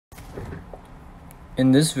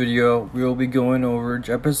In this video, we will be going over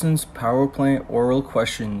Jeppesen's powerplant oral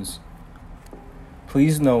questions.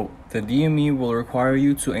 Please note, the DME will require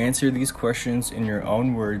you to answer these questions in your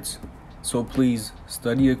own words, so please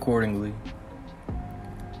study accordingly.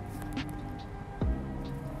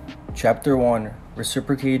 Chapter 1: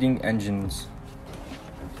 Reciprocating Engines.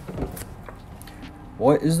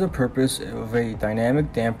 What is the purpose of a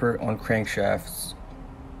dynamic damper on crankshafts?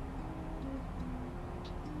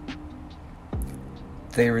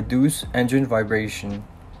 They reduce engine vibration.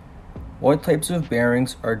 What types of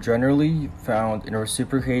bearings are generally found in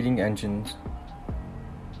reciprocating engines?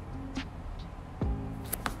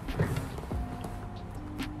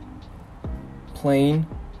 Plain,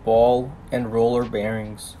 ball, and roller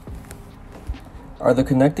bearings. Are the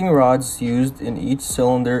connecting rods used in each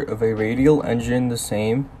cylinder of a radial engine the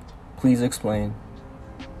same? Please explain.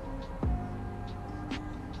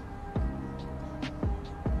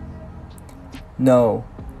 No.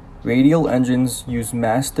 Radial engines use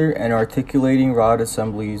master and articulating rod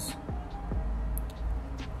assemblies.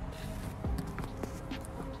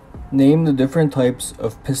 Name the different types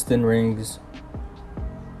of piston rings.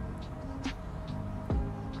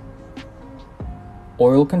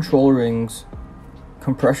 Oil control rings,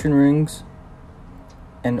 compression rings,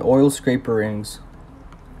 and oil scraper rings.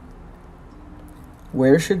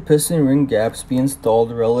 Where should piston ring gaps be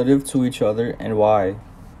installed relative to each other and why?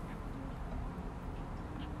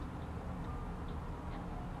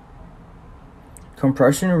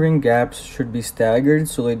 Compression ring gaps should be staggered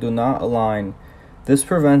so they do not align. This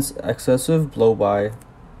prevents excessive blow-by.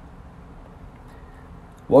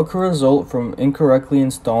 What could result from incorrectly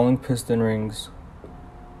installing piston rings?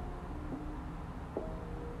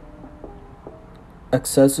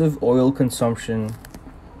 Excessive oil consumption.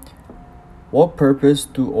 What purpose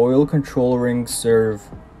do oil control rings serve?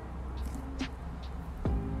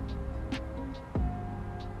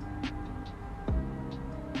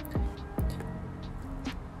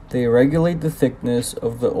 They regulate the thickness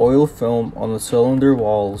of the oil film on the cylinder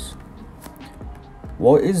walls.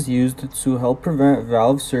 What is used to help prevent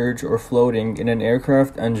valve surge or floating in an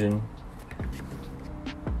aircraft engine?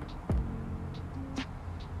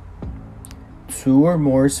 Two or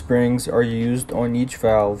more springs are used on each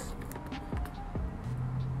valve.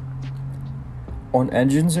 On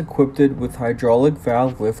engines equipped with hydraulic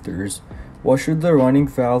valve lifters, what should the running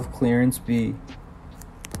valve clearance be?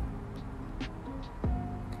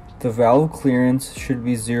 The valve clearance should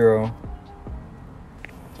be 0.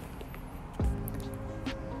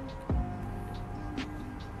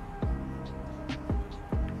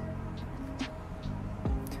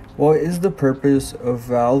 What is the purpose of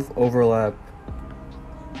valve overlap?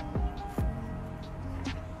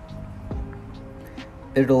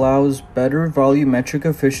 It allows better volumetric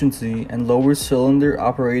efficiency and lower cylinder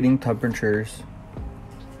operating temperatures.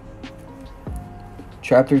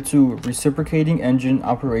 Chapter 2: Reciprocating Engine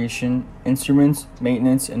Operation, Instruments,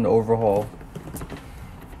 Maintenance, and Overhaul.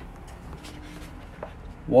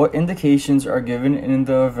 What indications are given in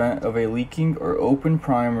the event of a leaking or open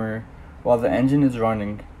primer while the engine is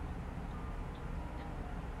running?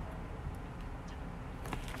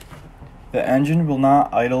 The engine will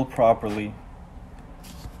not idle properly.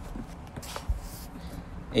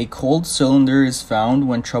 A cold cylinder is found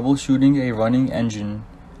when troubleshooting a running engine.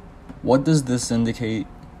 What does this indicate?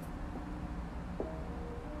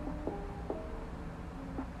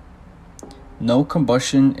 No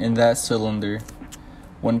combustion in that cylinder.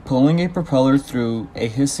 When pulling a propeller through, a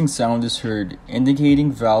hissing sound is heard,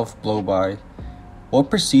 indicating valve blow-by. What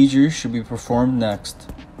procedure should be performed next?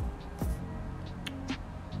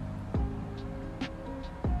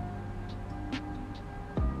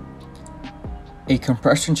 A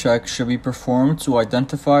compression check should be performed to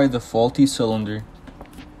identify the faulty cylinder.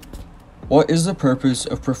 What is the purpose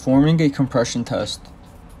of performing a compression test?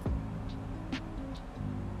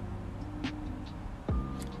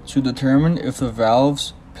 To determine if the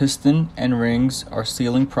valves, piston, and rings are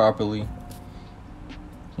sealing properly.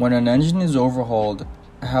 When an engine is overhauled,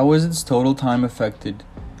 how is its total time affected?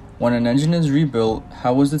 When an engine is rebuilt,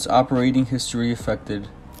 how is its operating history affected?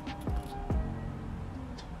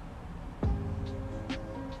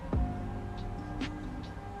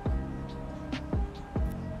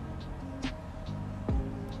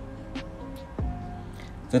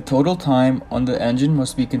 The total time on the engine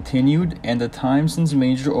must be continued, and the time since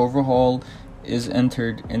major overhaul is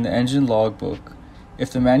entered in the engine logbook.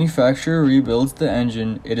 If the manufacturer rebuilds the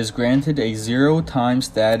engine, it is granted a 0-time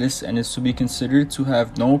status and is to be considered to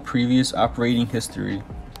have no previous operating history.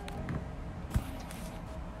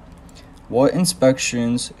 What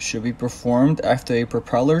inspections should be performed after a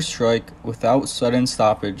propeller strike without sudden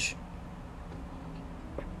stoppage?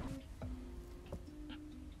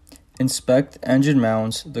 Inspect engine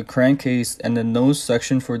mounts, the crankcase, and the nose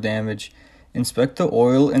section for damage. Inspect the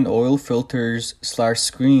oil and oil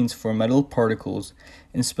filters/screens for metal particles.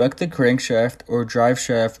 Inspect the crankshaft or drive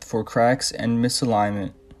shaft for cracks and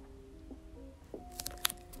misalignment.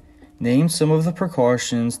 Name some of the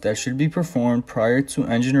precautions that should be performed prior to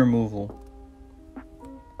engine removal.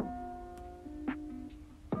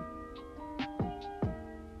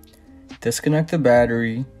 Disconnect the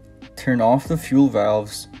battery, turn off the fuel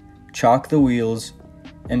valves, chock the wheels,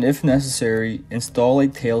 and if necessary, install a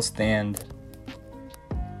tail stand.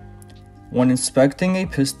 When inspecting a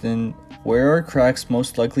piston, where are cracks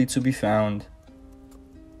most likely to be found?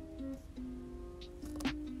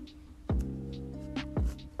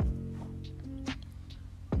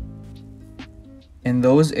 In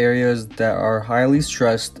those areas that are highly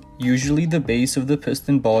stressed, usually the base of the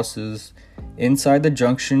piston bosses, inside the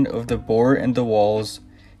junction of the bore and the walls,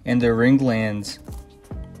 and the ring lands.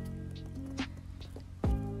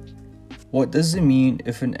 What does it mean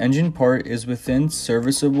if an engine part is within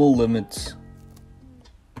serviceable limits?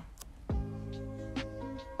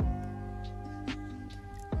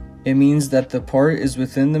 It means that the part is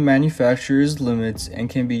within the manufacturer's limits and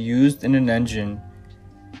can be used in an engine.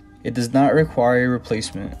 It does not require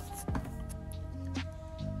replacement.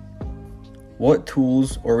 What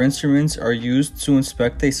tools or instruments are used to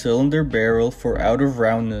inspect a cylinder barrel for out of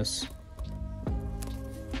roundness?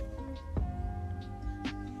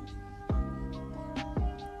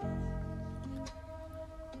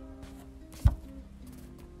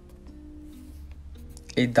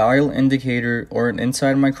 A dial indicator or an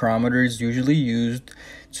inside micrometer is usually used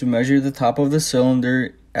to measure the top of the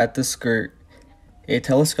cylinder at the skirt. A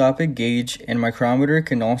telescopic gauge and micrometer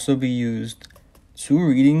can also be used. Two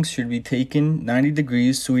readings should be taken 90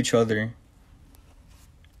 degrees to each other.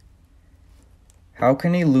 How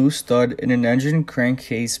can a loose stud in an engine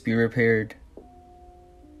crankcase be repaired?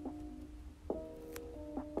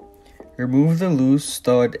 Remove the loose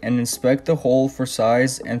stud and inspect the hole for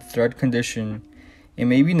size and thread condition. It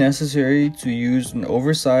may be necessary to use an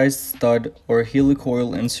oversized stud or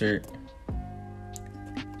helicoil insert.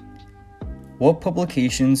 What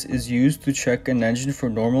publications is used to check an engine for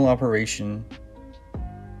normal operation?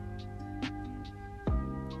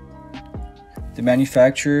 The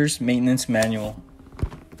manufacturer's maintenance manual.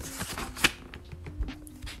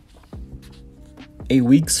 A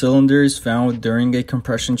weak cylinder is found during a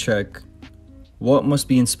compression check. What must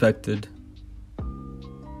be inspected?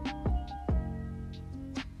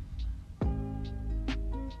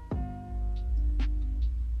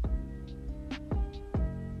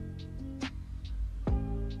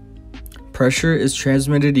 Pressure is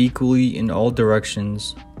transmitted equally in all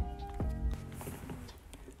directions.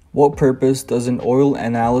 What purpose does an oil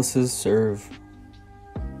analysis serve?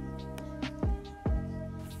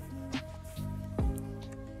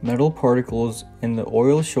 Metal particles in the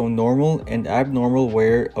oil show normal and abnormal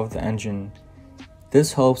wear of the engine.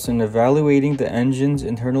 This helps in evaluating the engine's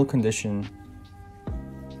internal condition.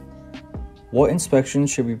 What inspection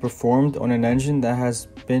should be performed on an engine that has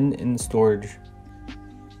been in storage?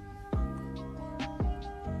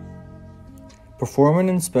 Perform an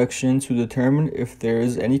inspection to determine if there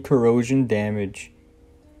is any corrosion damage.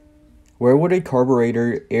 Where would a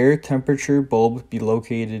carburetor air temperature bulb be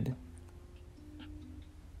located?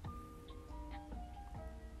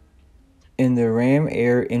 In the ram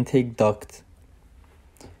air intake duct.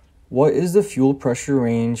 What is the fuel pressure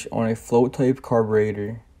range on a float type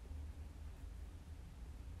carburetor?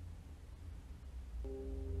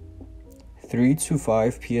 3 to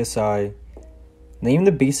 5 psi. Name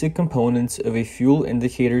the basic components of a fuel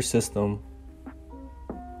indicator system.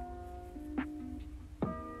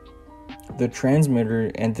 The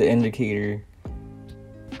transmitter and the indicator.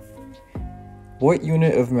 What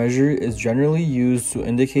unit of measure is generally used to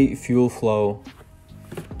indicate fuel flow?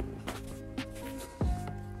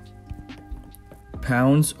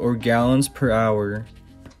 Pounds or gallons per hour.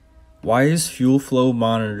 Why is fuel flow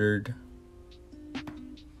monitored?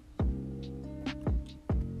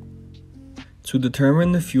 To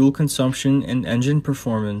determine the fuel consumption and engine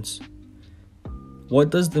performance. What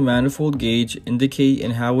does the manifold gauge indicate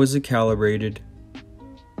and how is it calibrated?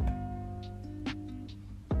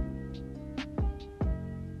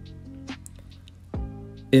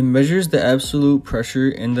 It measures the absolute pressure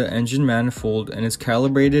in the engine manifold and is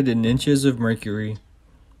calibrated in inches of mercury.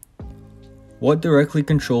 What directly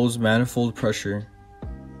controls manifold pressure?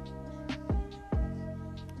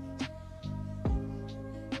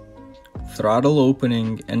 Throttle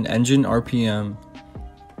opening and engine RPM.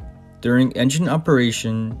 During engine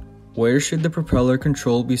operation, where should the propeller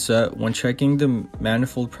control be set when checking the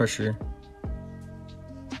manifold pressure?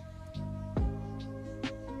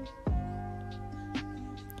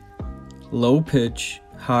 Low pitch,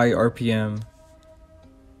 high RPM.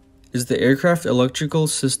 Is the aircraft electrical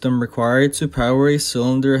system required to power a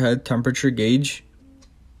cylinder head temperature gauge?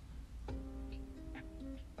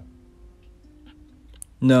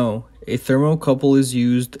 No, a thermocouple is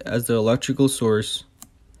used as the electrical source.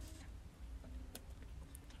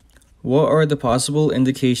 What are the possible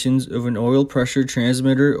indications of an oil pressure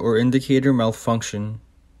transmitter or indicator malfunction?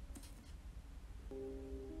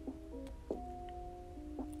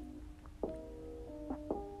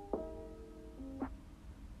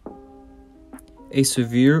 A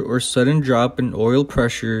severe or sudden drop in oil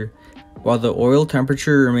pressure while the oil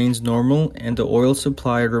temperature remains normal and the oil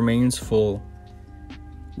supply remains full.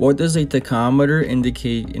 What does a tachometer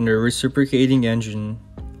indicate in a reciprocating engine?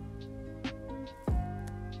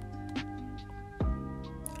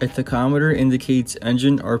 A tachometer indicates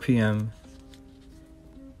engine RPM.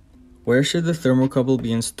 Where should the thermocouple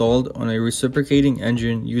be installed on a reciprocating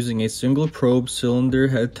engine using a single probe cylinder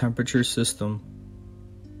head temperature system?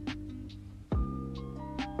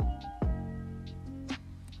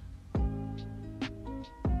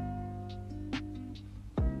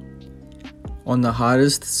 On the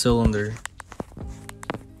hottest cylinder.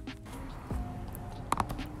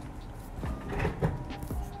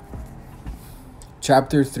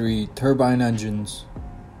 Chapter 3: Turbine Engines.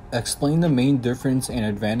 Explain the main difference and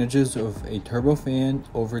advantages of a turbofan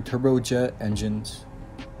over turbojet engines.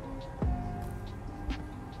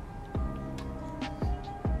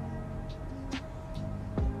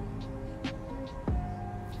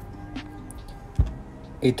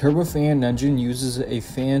 A turbofan engine uses a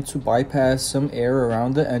fan to bypass some air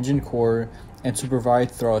around the engine core and to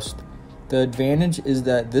provide thrust. The advantage is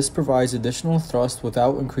that this provides additional thrust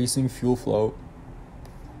without increasing fuel flow.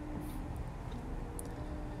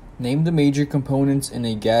 Name the major components in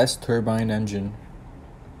a gas turbine engine.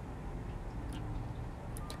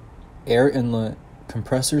 Air inlet,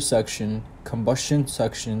 compressor section, combustion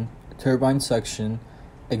section, turbine section,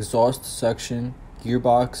 exhaust section,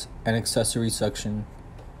 gearbox, and accessory section.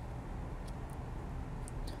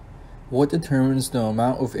 What determines the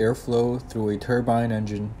amount of airflow through a turbine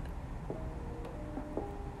engine?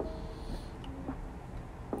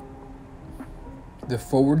 The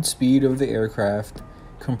forward speed of the aircraft,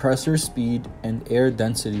 compressor speed, and air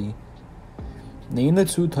density. Name the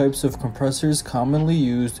two types of compressors commonly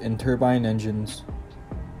used in turbine engines.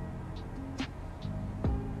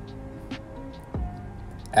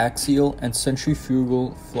 Axial and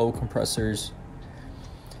centrifugal flow compressors.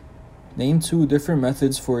 Name two different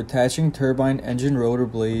methods for attaching turbine engine rotor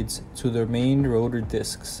blades to their main rotor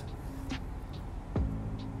discs.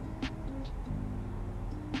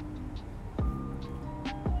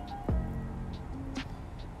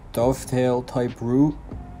 Dovetail type route,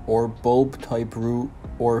 or bulb type route,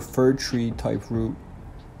 or fir tree type route.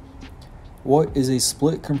 What is a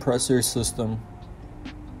split compressor system?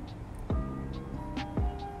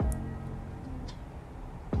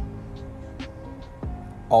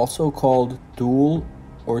 Also called dual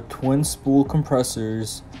or twin spool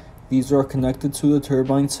compressors, these are connected to the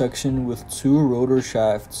turbine section with two rotor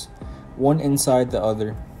shafts, one inside the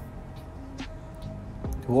other.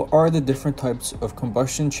 What are the different types of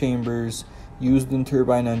combustion chambers used in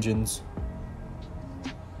turbine engines?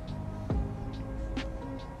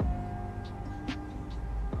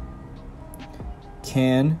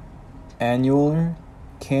 Annular,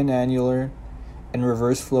 annular, and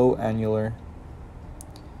reverse flow annular.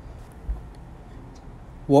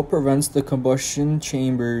 What prevents the combustion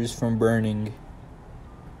chambers from burning?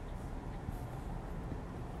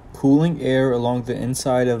 Cooling air along the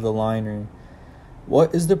inside of the liner.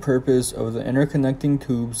 What is the purpose of the interconnecting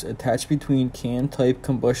tubes attached between can-type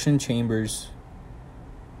combustion chambers?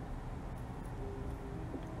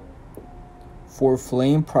 For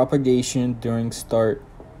flame propagation during start.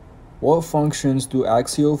 What functions do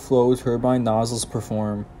axial flow turbine nozzles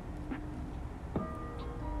perform?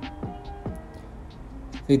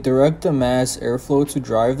 They direct the mass airflow to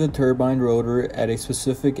drive the turbine rotor at a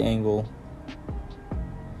specific angle.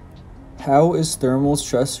 How is thermal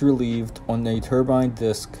stress relieved on a turbine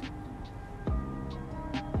disc?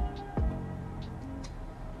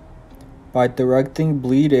 By directing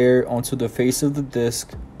bleed air onto the face of the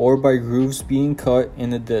disc or by grooves being cut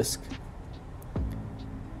in the disc.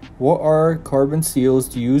 What are carbon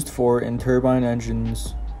seals used for in turbine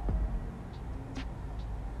engines?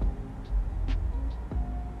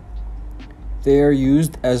 They are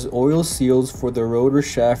used as oil seals for the rotor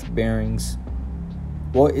shaft bearings.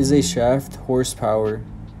 What is a shaft horsepower?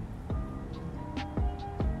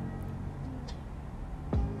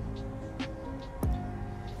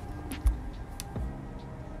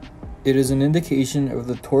 It is an indication of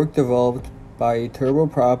the torque developed by a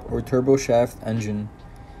turboprop or turboshaft engine.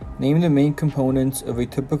 Name the main components of a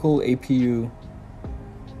typical APU.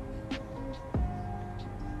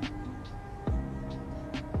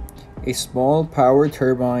 A small power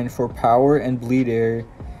turbine for power and bleed air,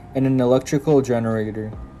 and an electrical generator.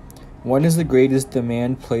 When is the greatest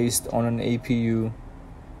demand placed on an APU?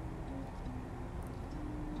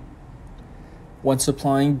 When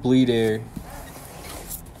supplying bleed air.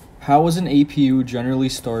 How is an APU generally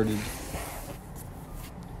started?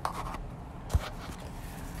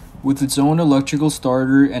 With its own electrical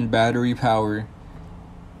starter and battery power.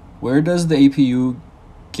 Where does the APU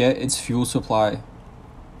get its fuel supply?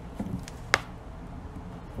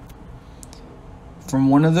 From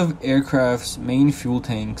one of the aircraft's main fuel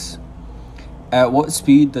tanks. At what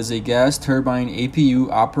speed does a gas turbine APU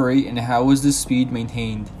operate, and how is this speed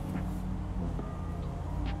maintained?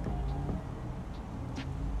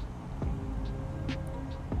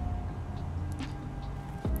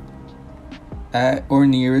 At or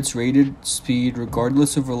near its rated speed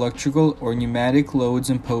regardless of electrical or pneumatic loads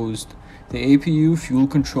imposed. The APU fuel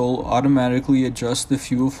control automatically adjusts the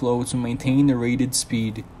fuel flow to maintain the rated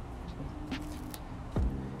speed.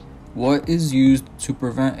 What is used to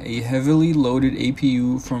prevent a heavily loaded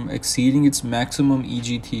APU from exceeding its maximum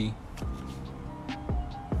EGT?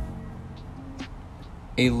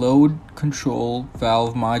 A load control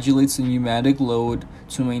valve modulates the pneumatic load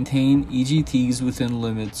to maintain EGTs within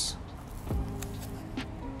limits.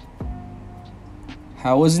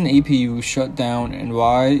 How is an APU shut down, and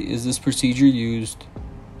why is this procedure used?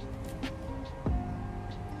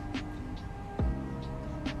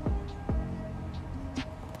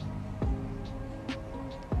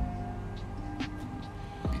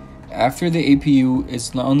 After the APU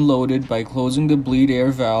is unloaded by closing the bleed air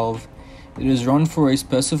valve, it is run for a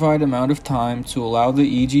specified amount of time to allow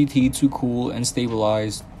the EGT to cool and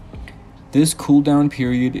stabilize. This cool down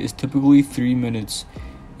period is typically 3 minutes.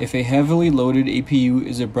 If a heavily loaded APU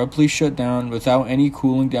is abruptly shut down without any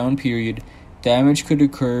cooling down period, damage could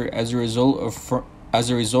occur as a result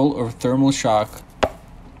of thermal shock.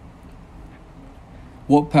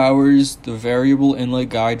 What powers the variable inlet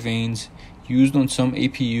guide vanes used on some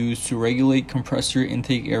APUs to regulate compressor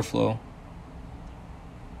intake airflow?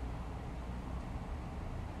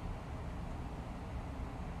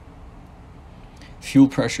 Fuel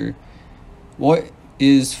pressure. What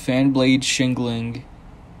is fan blade shingling?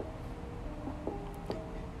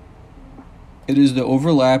 It is the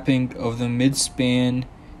overlapping of the mid-span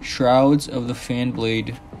shrouds of the fan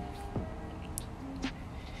blade.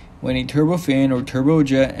 When a turbofan or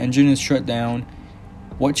turbojet engine is shut down,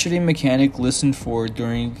 what should a mechanic listen for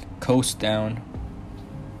during coast down?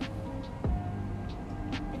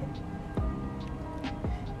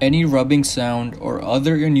 Any rubbing sound or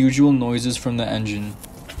other unusual noises from the engine.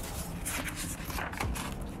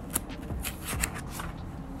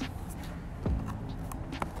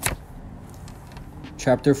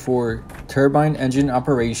 Chapter 4: Turbine Engine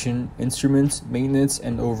Operation, Instruments, Maintenance,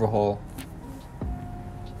 and Overhaul.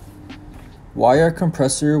 Why are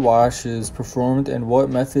compressor washes performed, and what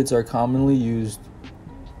methods are commonly used?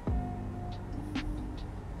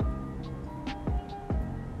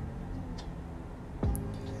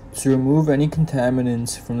 To remove any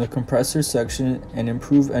contaminants from the compressor section and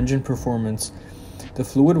improve engine performance, the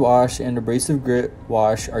fluid wash and abrasive grit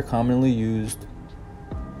wash are commonly used.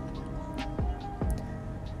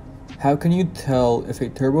 How can you tell if a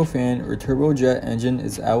turbofan or turbojet engine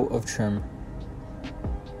is out of trim?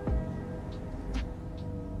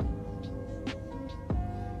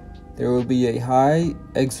 There will be a high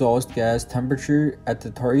exhaust gas temperature at the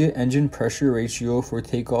target engine pressure ratio for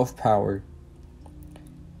takeoff power.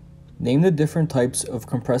 Name the different types of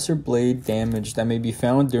compressor blade damage that may be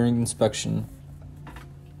found during inspection.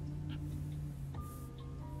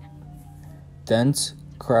 Dents,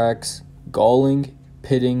 cracks, galling,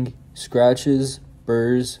 pitting, scratches,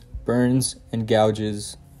 burrs, burns, and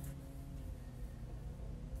gouges.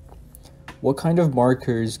 What kind of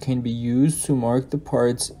markers can be used to mark the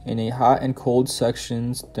parts in a hot and cold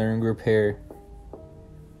sections during repair?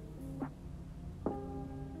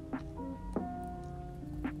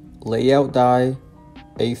 Layout die,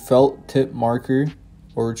 a felt tip marker,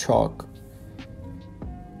 or chalk.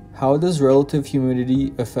 How does relative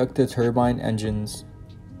humidity affect the turbine engines?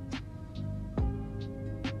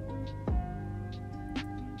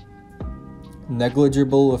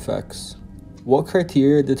 Negligible effects. What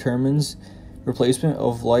criteria determines replacement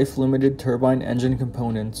of life-limited turbine engine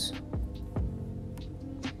components?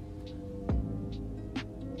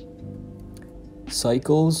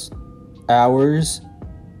 Cycles, hours,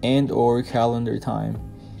 and/or calendar time.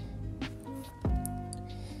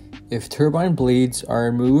 If turbine blades are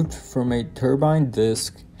removed from a turbine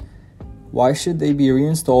disc, why should they be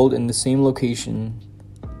reinstalled in the same location?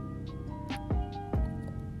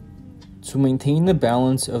 To maintain the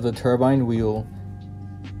balance of the turbine wheel.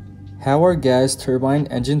 How are gas turbine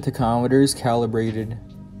engine tachometers calibrated?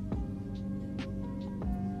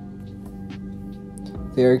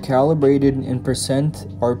 They are calibrated in percent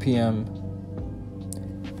RPM.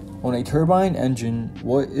 On a turbine engine,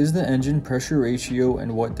 what is the engine pressure ratio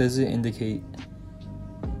and what does it indicate?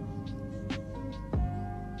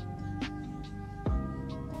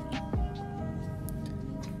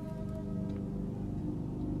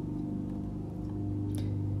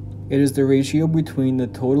 It is the ratio between the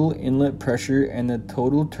total inlet pressure and the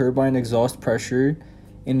total turbine exhaust pressure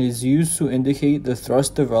and is used to indicate the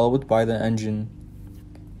thrust developed by the engine.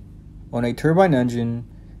 On a turbine engine,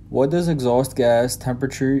 what does exhaust gas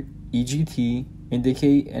temperature EGT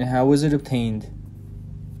indicate and how is it obtained?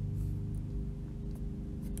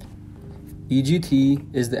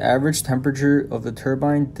 EGT is the average temperature of the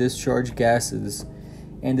turbine discharge gases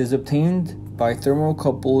and is obtained by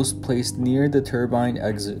thermocouples placed near the turbine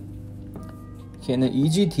exit. Can the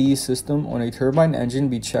EGT system on a turbine engine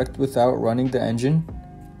be checked without running the engine?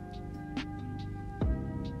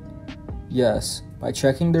 Yes, by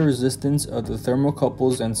checking the resistance of the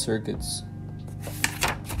thermocouples and circuits.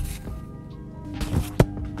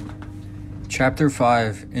 Chapter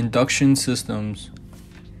 5: Induction Systems.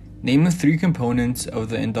 Name the three components of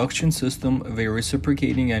the induction system of a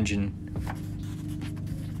reciprocating engine.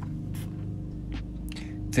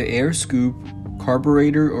 The air scoop,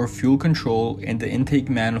 carburetor or fuel control, and the intake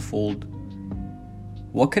manifold.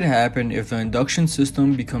 What could happen if the induction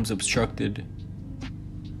system becomes obstructed?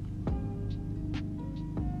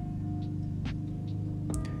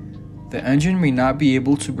 The engine may not be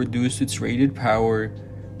able to produce its rated power,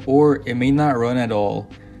 or it may not run at all.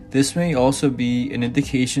 This may also be an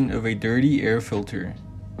indication of a dirty air filter.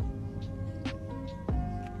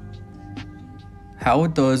 How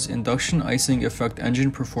does induction icing affect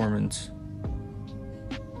engine performance?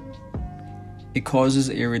 It causes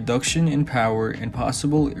a reduction in power and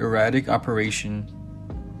possible erratic operation.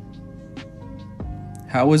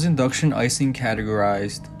 How is induction icing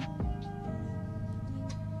categorized?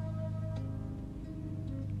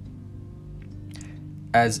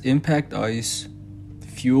 As impact ice,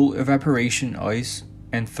 fuel evaporation ice,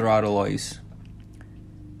 and throttle ice.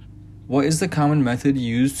 What is the common method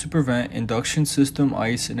used to prevent induction system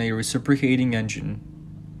ice in a reciprocating engine?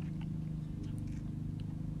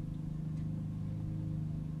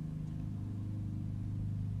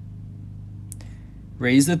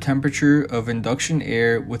 Raise the temperature of induction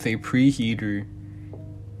air with a preheater.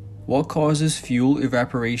 What causes fuel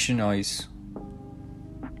evaporation ice?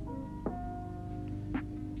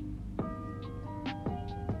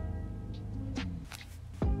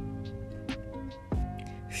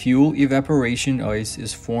 Fuel evaporation ice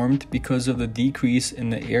is formed because of the decrease in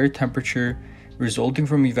the air temperature resulting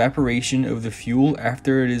from evaporation of the fuel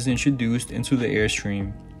after it is introduced into the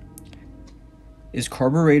airstream. Is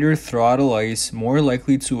carburetor throttle ice more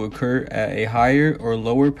likely to occur at a higher or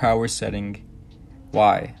lower power setting?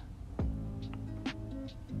 Why?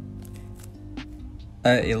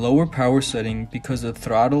 At a lower power setting because the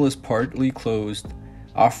throttle is partly closed,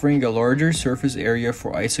 offering a larger surface area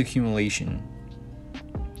for ice accumulation.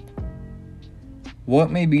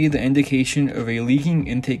 What may be the indication of a leaking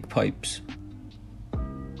intake pipes?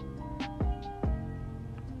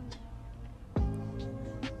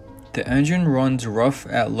 The engine runs rough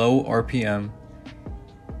at low RPM.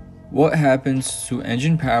 What happens to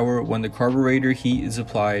engine power when the carburetor heat is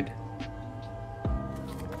applied?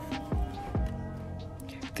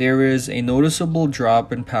 There is a noticeable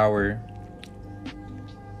drop in power.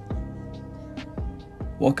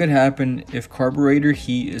 What could happen if carburetor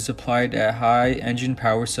heat is applied at high engine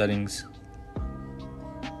power settings?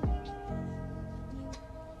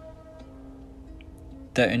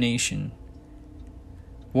 Detonation.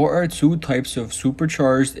 What are two types of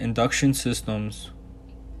supercharged induction systems?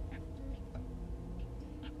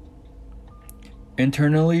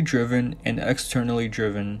 Internally driven and externally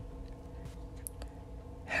driven.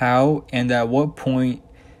 How and at what point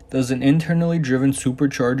does an internally driven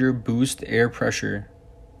supercharger boost air pressure?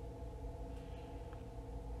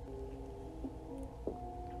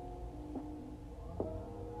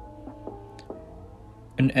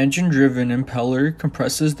 An engine-driven impeller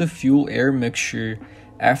compresses the fuel-air mixture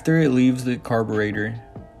after it leaves the carburetor.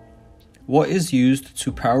 What is used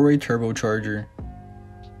to power a turbocharger?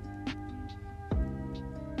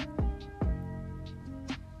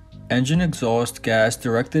 Engine exhaust gas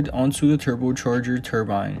directed onto the turbocharger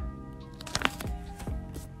turbine.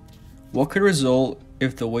 What could result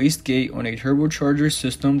if the wastegate on a turbocharger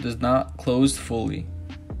system does not close fully?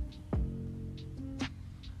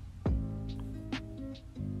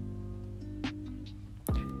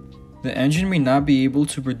 The engine may not be able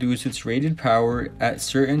to produce its rated power at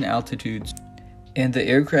certain altitudes, and the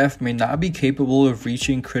aircraft may not be capable of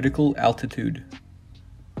reaching critical altitude.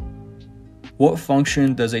 What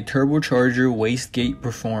function does a turbocharger wastegate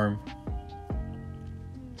perform?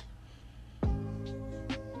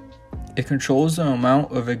 It controls the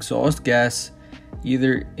amount of exhaust gas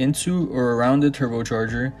either into or around the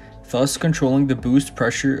turbocharger, thus controlling the boost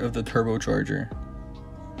pressure of the turbocharger.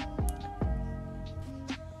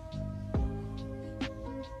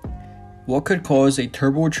 What could cause a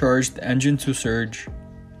turbocharged engine to surge?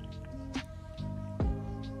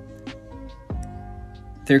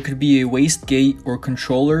 There could be a wastegate or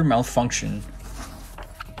controller malfunction.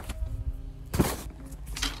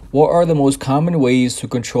 What are the most common ways to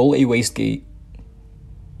control a wastegate?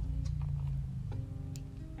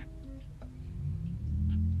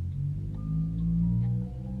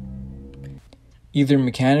 Either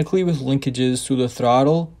mechanically with linkages to the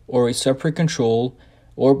throttle or a separate control,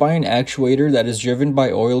 or by an actuator that is driven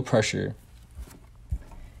by oil pressure.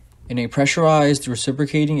 In a pressurized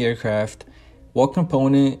reciprocating aircraft, what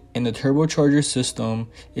component in the turbocharger system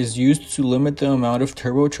is used to limit the amount of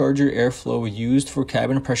turbocharger airflow used for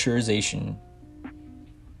cabin pressurization?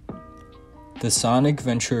 The sonic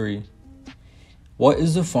venturi. What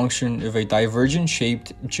is the function of a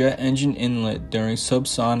divergent-shaped jet engine inlet during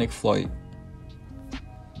subsonic flight?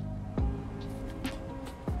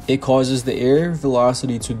 It causes the air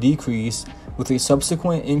velocity to decrease with a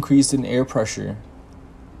subsequent increase in air pressure.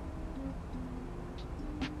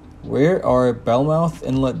 Where are bellmouth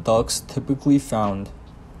inlet ducts typically found?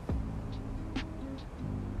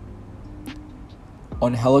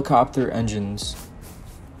 On helicopter engines.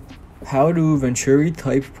 How do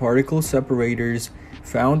venturi-type particle separators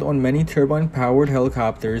found on many turbine-powered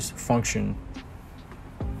helicopters function?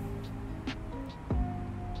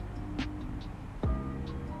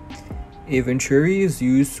 A venturi is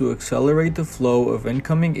used to accelerate the flow of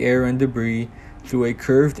incoming air and debris through a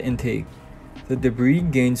curved intake. The debris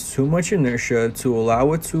gains too much inertia to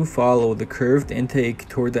allow it to follow the curved intake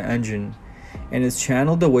toward the engine, and is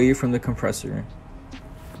channeled away from the compressor.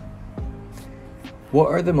 What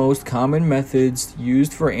are the most common methods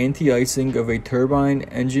used for anti-icing of a turbine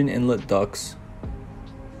engine inlet ducts?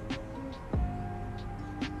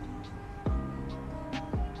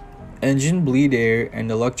 Engine bleed air and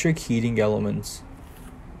electric heating elements.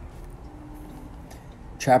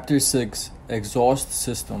 Chapter 6: Exhaust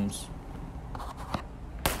Systems.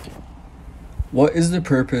 What is the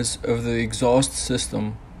purpose of the exhaust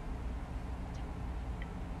system?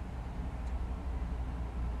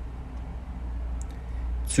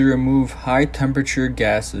 To remove high-temperature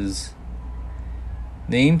gases.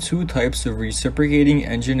 Name two types of reciprocating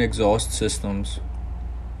engine exhaust systems.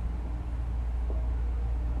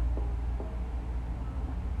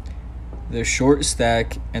 The short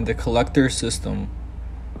stack and the collector system.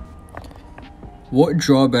 What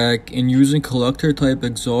drawback in using collector-type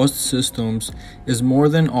exhaust systems is more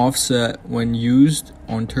than offset when used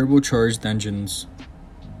on turbocharged engines?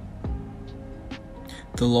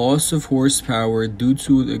 The loss of horsepower due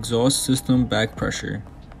to the exhaust system back pressure.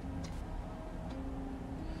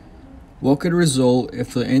 What could result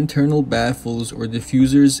if the internal baffles or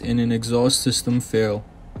diffusers in an exhaust system fail?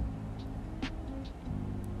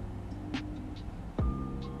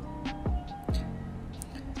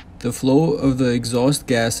 The flow of the exhaust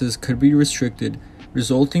gases could be restricted,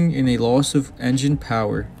 resulting in a loss of engine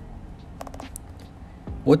power.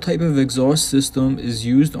 What type of exhaust system is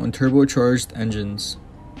used on turbocharged engines?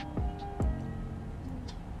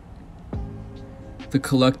 The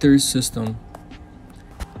collector system.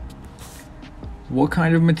 What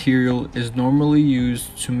kind of material is normally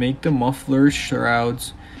used to make the muffler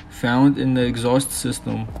shrouds found in the exhaust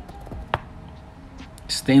system?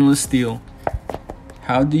 Stainless steel.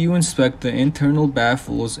 How do you inspect the internal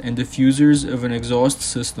baffles and diffusers of an exhaust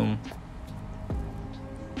system?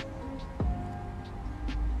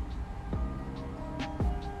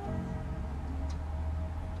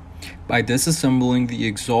 By disassembling the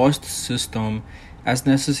exhaust system as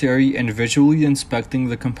necessary and visually inspecting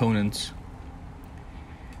the components.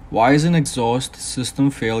 Why is an exhaust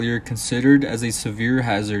system failure considered as a severe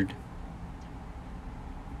hazard?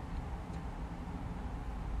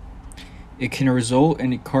 It can result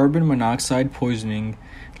in carbon monoxide poisoning,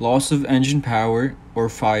 loss of engine power, or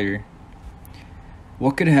fire.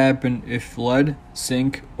 What could happen if lead,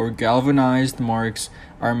 zinc, or galvanized marks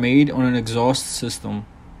are made on an exhaust system?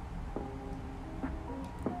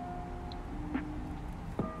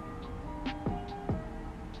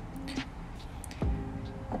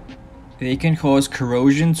 They can cause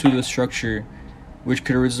corrosion to the structure, which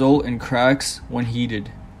could result in cracks when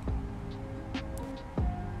heated.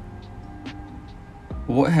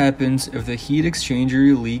 What happens if the heat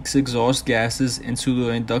exchanger leaks exhaust gases into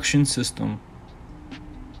the induction system?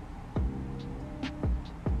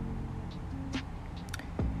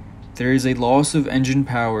 There is a loss of engine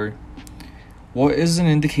power. What is an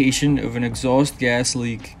indication of an exhaust gas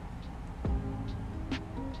leak?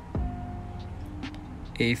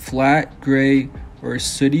 A flat, gray, or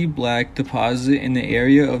sooty black deposit in the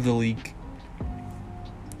area of the leak.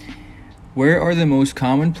 Where are the most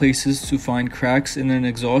common places to find cracks in an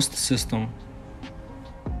exhaust system?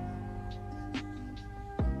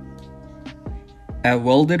 At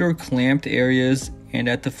welded or clamped areas and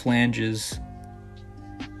at the flanges.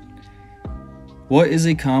 What is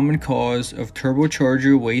a common cause of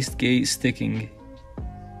turbocharger wastegate sticking?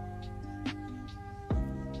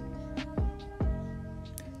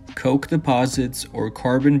 Coke deposits or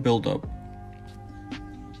carbon buildup.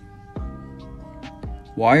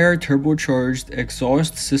 Why are turbocharged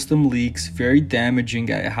exhaust system leaks very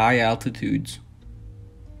damaging at high altitudes?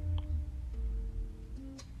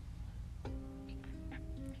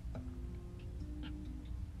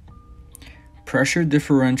 Pressure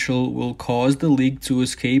differential will cause the leak to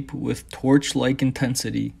escape with torch-like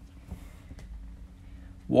intensity.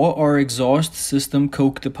 What are exhaust system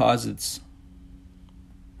coke deposits?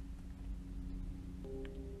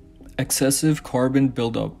 Excessive carbon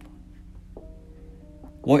buildup.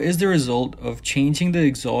 What is the result of changing the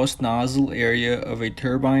exhaust nozzle area of a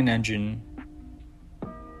turbine engine?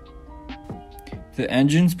 The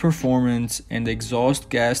engine's performance and exhaust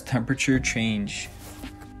gas temperature change.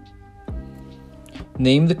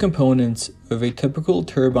 Name the components of a typical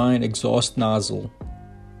turbine exhaust nozzle.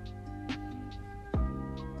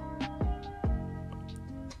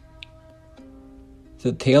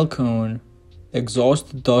 The tail cone,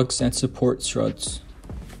 exhaust ducts and support struts.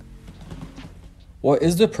 What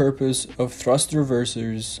is the purpose of thrust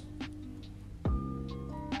reversers?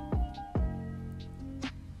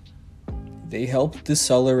 They help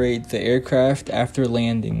decelerate the aircraft after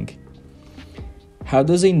landing. How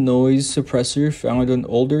does a noise suppressor found on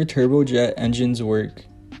older turbojet engines work?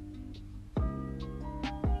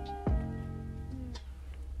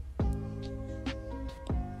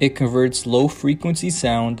 It converts low-frequency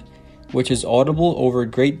sound, which is audible over a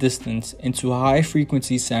great distance, into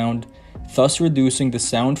high-frequency sound, thus reducing the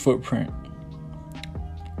sound footprint.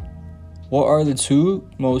 What are the two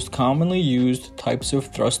most commonly used types of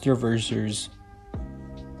thrust reversers?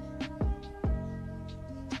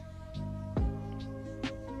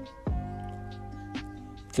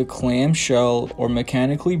 The clamshell or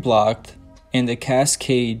mechanically blocked, and the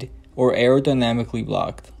cascade or aerodynamically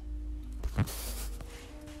blocked.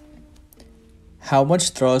 How much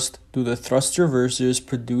thrust do the thrust reversers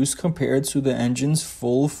produce compared to the engine's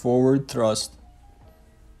full forward thrust?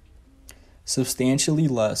 Substantially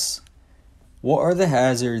less. What are the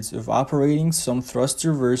hazards of operating some thrust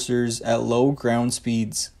reversers at low ground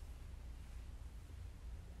speeds?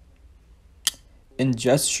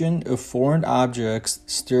 Ingestion of foreign objects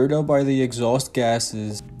stirred up by the exhaust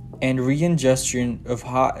gases, and re-ingestion of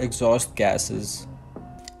hot exhaust gases.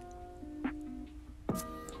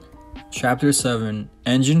 Chapter 7: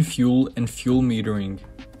 Engine Fuel and Fuel Metering.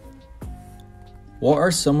 What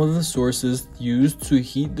are some of the sources used to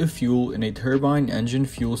heat the fuel in a turbine engine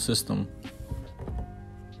fuel system?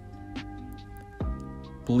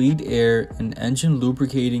 Bleed air and engine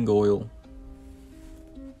lubricating oil.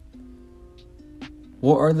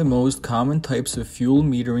 What are the most common types of fuel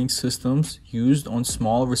metering systems used on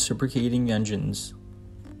small reciprocating engines?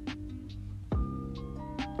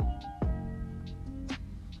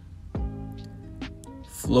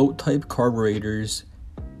 Float-type carburetors,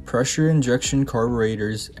 pressure injection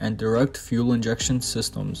carburetors, and direct fuel injection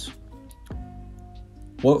systems.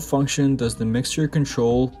 What function does the mixture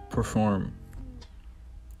control perform?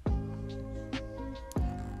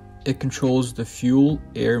 It controls the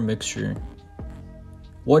fuel-air mixture.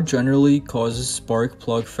 What generally causes spark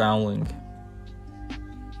plug fouling?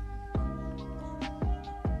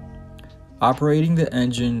 Operating the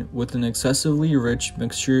engine with an excessively rich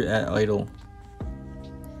mixture at idle.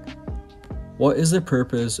 What is the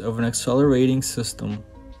purpose of an accelerating system?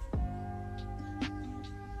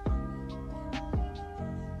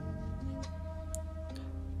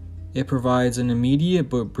 It provides an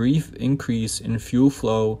immediate but brief increase in fuel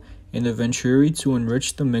flow in the venturi to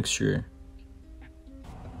enrich the mixture.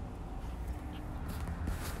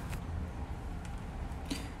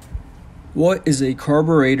 What is a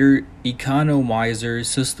carburetor economizer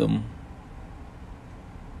system?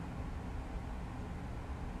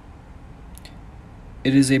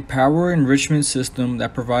 It is a power enrichment system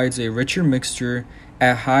that provides a richer mixture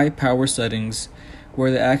at high power settings, where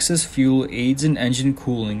the excess fuel aids in engine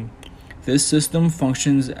cooling. This system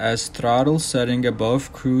functions as throttle setting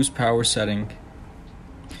above cruise power setting.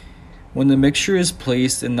 When the mixture is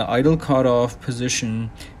placed in the idle cutoff position,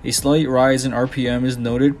 a slight rise in RPM is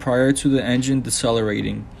noted prior to the engine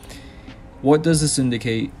decelerating. What does this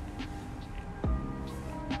indicate?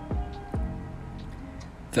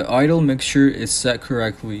 The idle mixture is set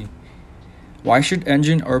correctly. Why should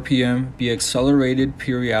engine RPM be accelerated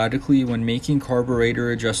periodically when making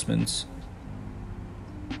carburetor adjustments?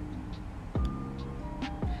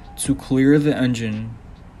 To clear the engine.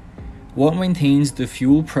 What maintains the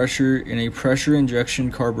fuel pressure in a pressure injection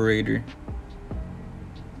carburetor?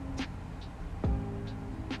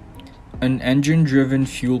 An engine-driven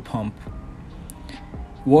fuel pump.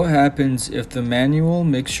 What happens if the manual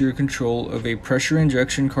mixture control of a pressure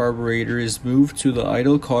injection carburetor is moved to the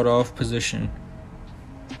idle cutoff position?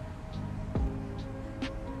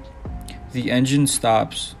 The engine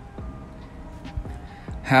stops.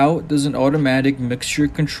 How does an automatic mixture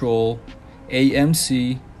control,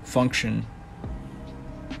 AMC, function?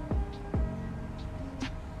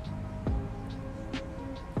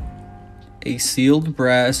 A sealed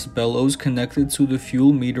brass bellows connected to the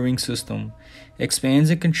fuel metering system expands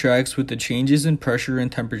and contracts with the changes in pressure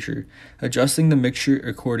and temperature, adjusting the mixture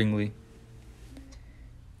accordingly.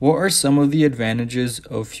 What are some of the advantages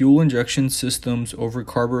of fuel injection systems over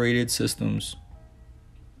carbureted systems?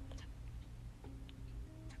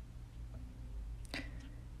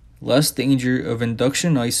 Less danger of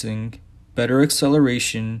induction icing, better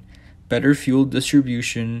acceleration, better fuel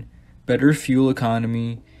distribution, better fuel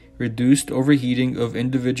economy, reduced overheating of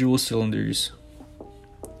individual cylinders.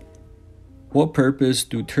 What purpose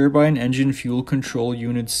do turbine engine fuel control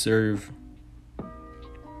units serve?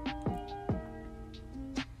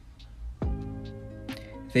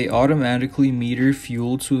 They automatically meter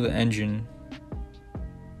fuel to the engine.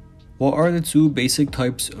 What are the two basic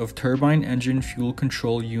types of turbine engine fuel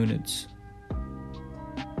control units?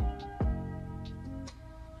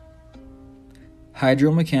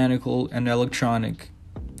 Hydromechanical and electronic.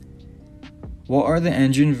 What are the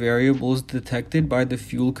engine variables detected by the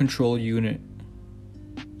fuel control unit?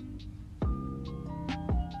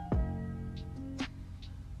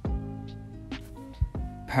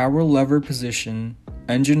 Power lever position,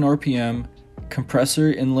 engine RPM,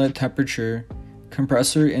 compressor inlet temperature,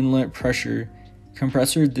 compressor inlet pressure,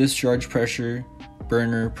 compressor discharge pressure,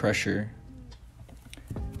 burner pressure.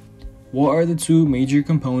 What are the two major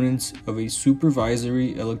components of a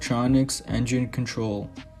supervisory electronics engine control?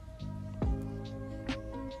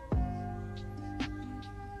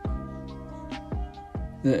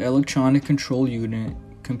 The electronic control unit,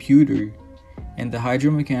 computer, and the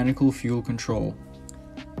hydromechanical fuel control.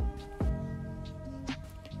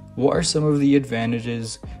 What are some of the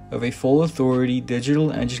advantages of a full authority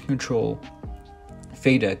digital engine control,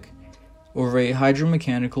 FADEC, over a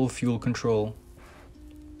hydromechanical fuel control?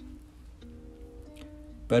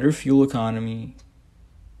 Better fuel economy,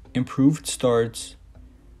 improved starts,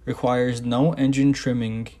 requires no engine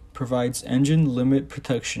trimming, provides engine limit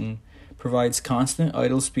protection, provides constant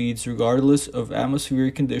idle speeds regardless of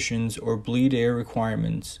atmospheric conditions or bleed air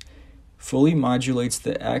requirements, fully modulates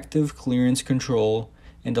the active clearance control,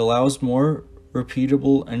 and allows more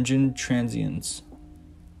repeatable engine transients.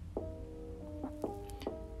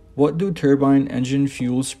 What do turbine engine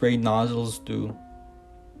fuel spray nozzles do?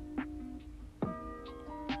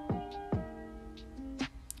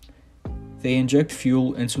 They inject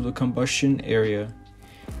fuel into the combustion area.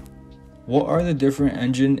 What are the different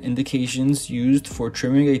engine indications used for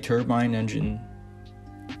trimming a turbine engine?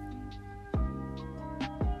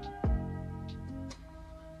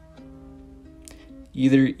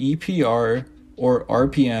 Either EPR or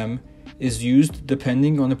RPM is used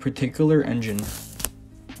depending on the particular engine.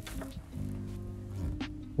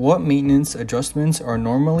 What maintenance adjustments are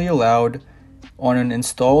normally allowed on an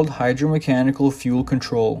installed hydromechanical fuel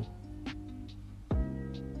control?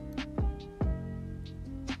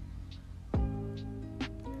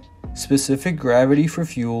 Specific gravity for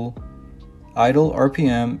fuel, idle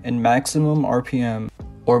RPM, and maximum RPM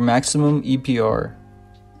or maximum EPR.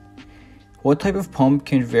 What type of pump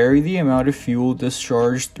can vary the amount of fuel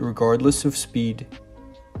discharged regardless of speed?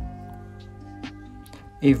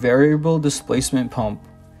 A variable displacement pump.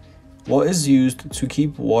 What is used to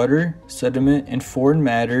keep water, sediment, and foreign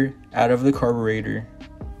matter out of the carburetor?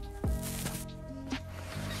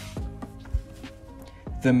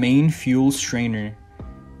 The main fuel strainer.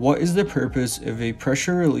 What is the purpose of a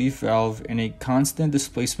pressure relief valve in a constant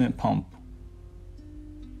displacement pump?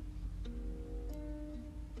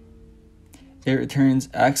 It returns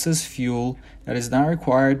excess fuel that is not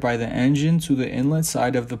required by the engine to the inlet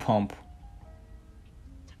side of the pump.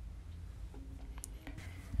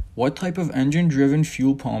 What type of engine-driven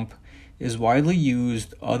fuel pump is widely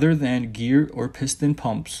used other than gear or piston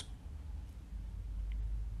pumps?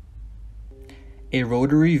 A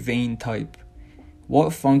rotary vane type.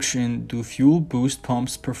 What function do fuel boost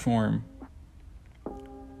pumps perform?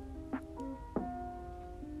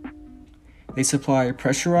 They supply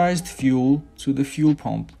pressurized fuel to the fuel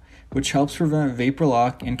pump, which helps prevent vapor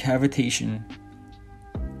lock and cavitation.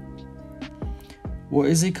 What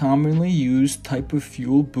is a commonly used type of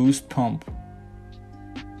fuel boost pump?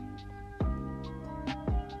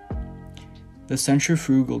 The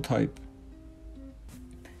centrifugal type.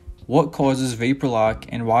 What causes vapor lock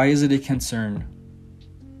and why is it a concern?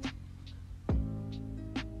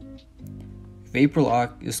 Vapor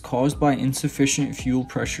lock is caused by insufficient fuel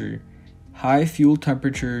pressure, high fuel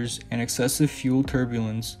temperatures, and excessive fuel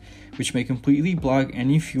turbulence, which may completely block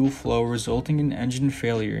any fuel flow, resulting in engine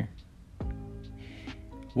failure.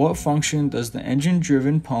 What function does the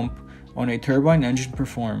engine-driven pump on a turbine engine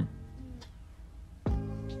perform?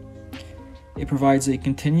 It provides a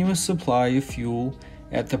continuous supply of fuel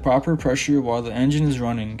at the proper pressure while the engine is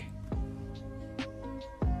running.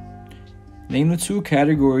 Name the two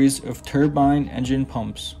categories of turbine engine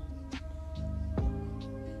pumps.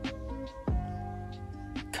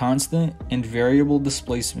 Constant and variable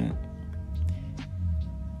displacement.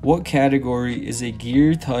 What category is a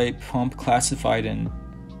gear type pump classified in?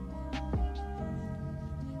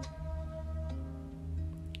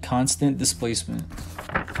 Constant displacement.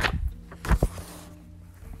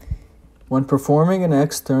 When performing an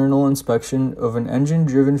external inspection of an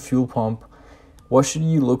engine-driven fuel pump, what should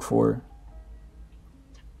you look for?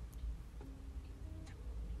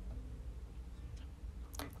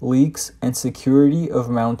 Leaks and security of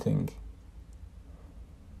mounting.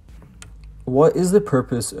 What is the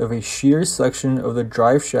purpose of a shear section of the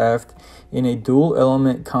drive shaft in a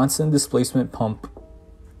dual-element constant displacement pump?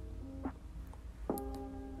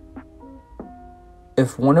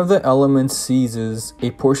 If one of the elements seizes, a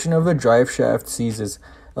portion of the drive shaft seizes,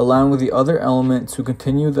 allowing the other element to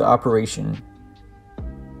continue the operation.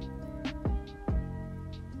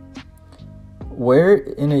 Where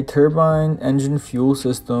in a turbine engine fuel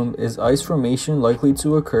system is ice formation likely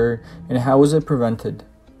to occur, and how is it prevented?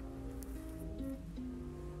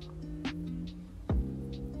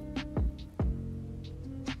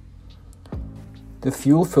 The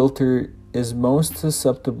fuel filter is most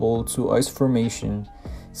susceptible to ice formation,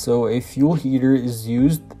 so a fuel heater is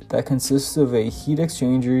used that consists of a heat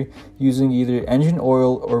exchanger using either engine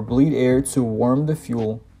oil or bleed air to warm the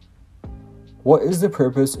fuel. What is the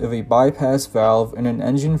purpose of a bypass valve in an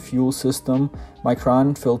engine fuel system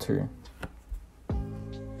micron filter?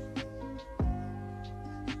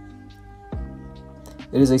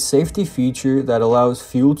 It is a safety feature that allows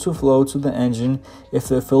fuel to flow to the engine if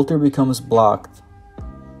the filter becomes blocked.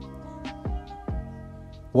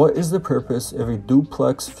 What is the purpose of a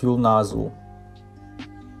duplex fuel nozzle?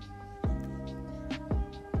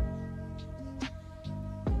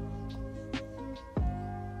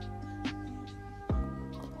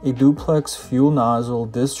 A duplex fuel nozzle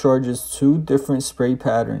discharges two different spray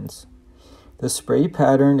patterns. The spray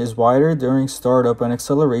pattern is wider during startup and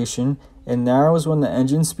acceleration and narrows when the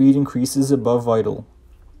engine speed increases above vital.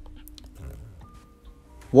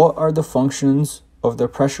 What are the functions of the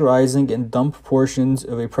pressurizing and dump portions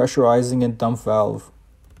of a pressurizing and dump valve?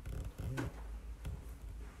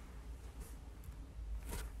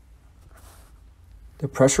 The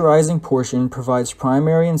pressurizing portion provides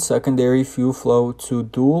primary and secondary fuel flow to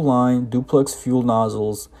dual-line duplex fuel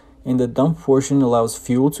nozzles, and the dump portion allows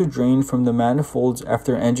fuel to drain from the manifolds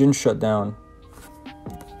after engine shutdown.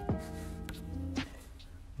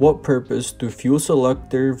 What purpose do fuel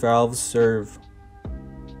selector valves serve?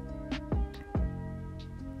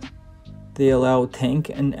 They allow tank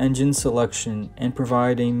and engine selection and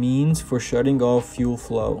provide a means for shutting off fuel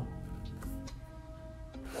flow.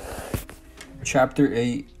 Chapter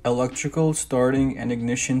 8: Electrical Starting and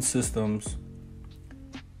Ignition Systems.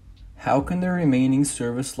 How can the remaining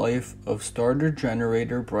service life of starter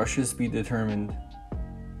generator brushes be determined?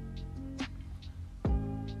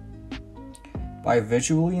 By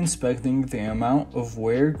visually inspecting the amount of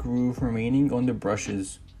wear groove remaining on the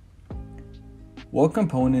brushes. What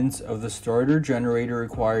components of the starter generator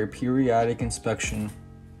require periodic inspection?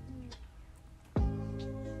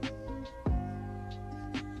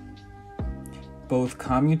 Both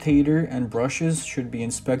commutator and brushes should be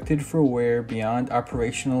inspected for wear beyond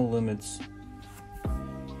operational limits.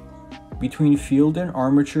 Between field and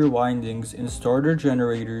armature windings in starter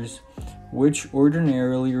generators, which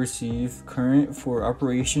ordinarily receive current for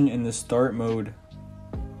operation in the start mode.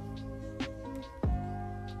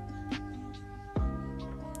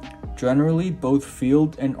 Generally, both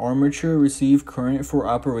field and armature receive current for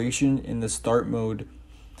operation in the start mode.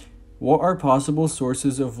 What are possible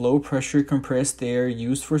sources of low-pressure compressed air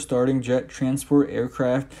used for starting jet transport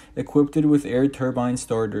aircraft equipped with air turbine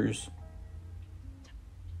starters?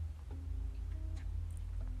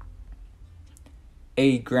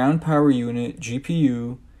 A ground power unit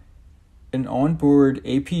 (GPU), an onboard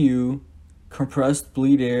APU, compressed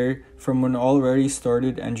bleed air from an already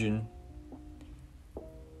started engine.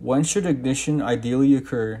 When should ignition ideally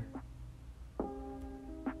occur?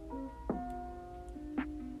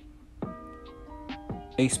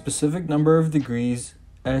 A specific number of degrees,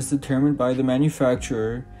 as determined by the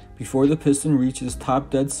manufacturer, before the piston reaches top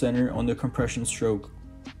dead center on the compression stroke.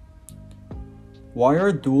 Why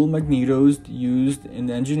are dual magnetos used in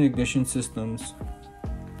engine ignition systems?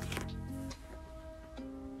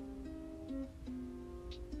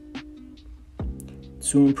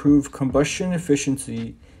 To improve combustion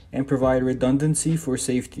efficiency and provide redundancy for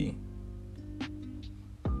safety.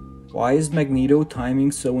 Why is magneto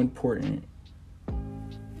timing so important?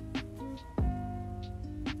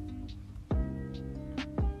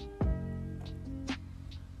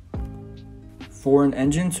 For an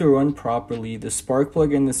engine to run properly, the spark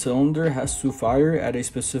plug in the cylinder has to fire at a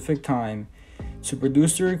specific time. To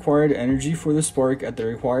produce the required energy for the spark at the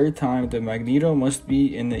required time, the magneto must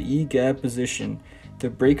be in the E-gap position. The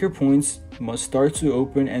breaker points must start to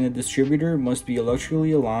open and the distributor must be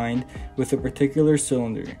electrically aligned with a particular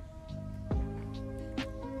cylinder.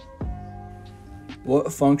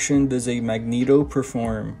 What function does a magneto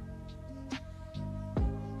perform?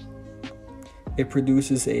 It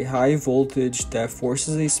produces a high voltage that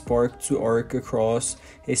forces a spark to arc across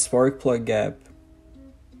a spark plug gap.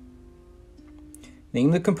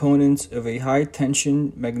 Name the components of a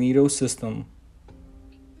high-tension magneto system.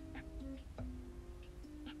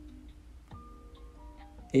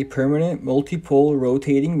 A permanent multipole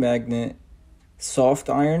rotating magnet, soft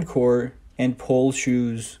iron core, and pole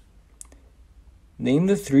shoes. Name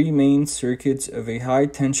the three main circuits of a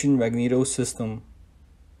high-tension magneto system.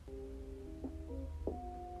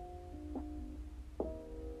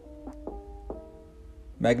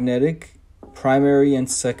 Magnetic, primary, and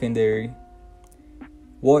secondary.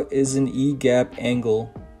 What is an E-gap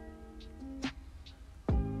angle?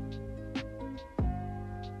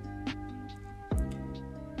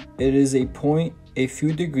 It is a point a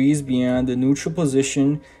few degrees beyond the neutral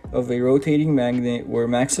position of a rotating magnet where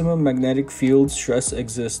maximum magnetic field stress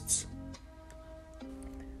exists.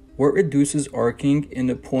 What reduces arcing in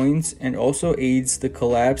the points and also aids the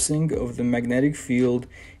collapsing of the magnetic field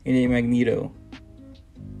in a magneto?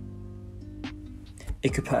 A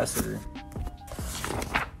capacitor.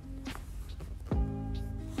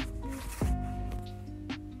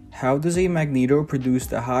 How does a magneto produce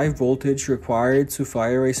the high voltage required to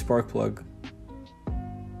fire a spark plug?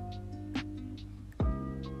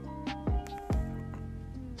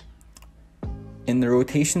 In the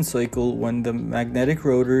rotation cycle, when the magnetic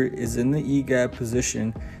rotor is in the E-gap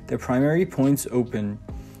position, the primary points open,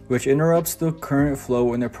 which interrupts the current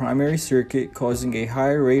flow in the primary circuit, causing a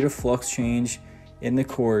higher rate of flux change in the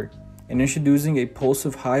core and introducing a pulse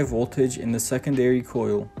of high voltage in the secondary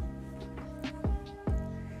coil.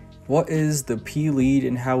 What is the P-lead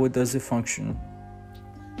and how does it function?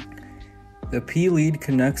 The P-lead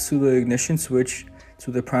connects to the ignition switch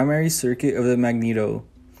to the primary circuit of the magneto.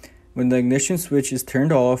 When the ignition switch is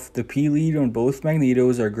turned off, the P-lead on both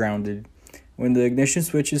magnetos are grounded. When the ignition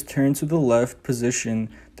switch is turned to the left position,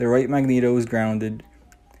 the right magneto is grounded,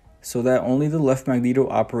 so that only the left magneto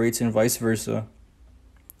operates and vice versa.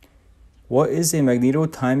 What is a magneto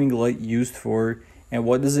timing light used for, and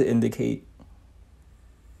what does it indicate?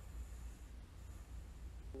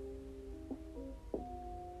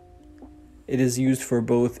 It is used for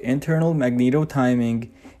both internal magneto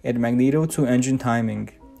timing and magneto to engine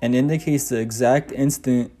timing, and indicates the exact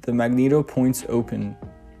instant the magneto points open.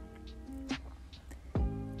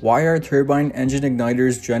 Why are turbine engine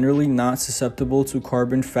igniters generally not susceptible to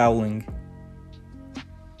carbon fouling?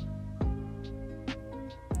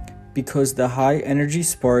 Because the high energy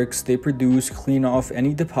sparks they produce clean off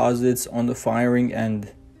any deposits on the firing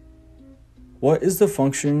end. What is the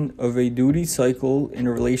function of a duty cycle in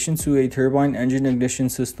relation to a turbine engine ignition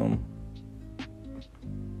system?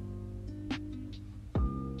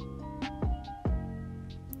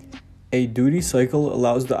 A duty cycle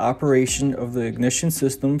allows the operation of the ignition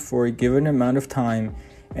system for a given amount of time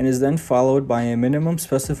and is then followed by a minimum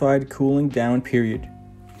specified cooling down period.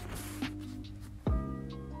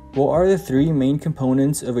 What are the three main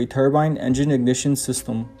components of a turbine engine ignition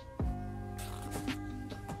system?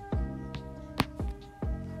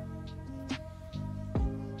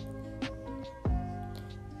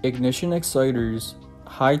 Ignition exciters,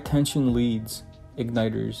 high tension leads,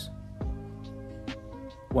 igniters.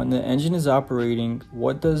 When the engine is operating,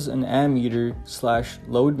 what does an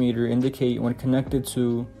ammeter/load meter indicate when connected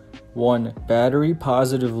to 1. Battery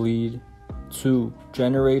positive lead, 2.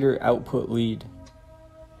 Generator output lead?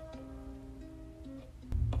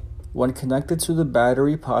 When connected to the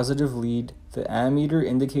battery positive lead, the ammeter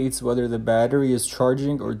indicates whether the battery is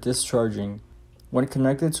charging or discharging. When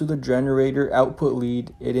connected to the generator output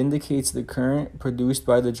lead, it indicates the current produced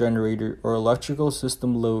by the generator or electrical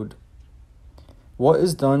system load. What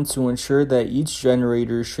is done to ensure that each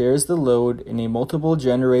generator shares the load in a multiple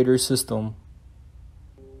generator system?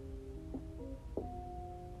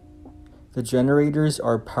 The generators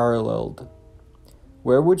are paralleled.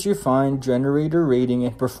 Where would you find generator rating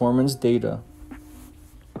and performance data?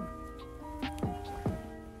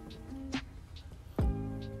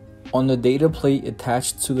 On the data plate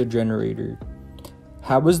attached to the generator.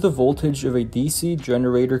 How is the voltage of a DC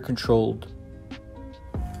generator controlled?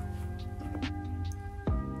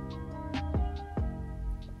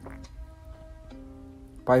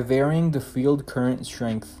 By varying the field current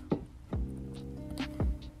strength.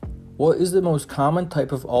 What is the most common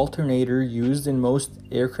type of alternator used in most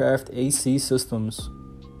aircraft AC systems?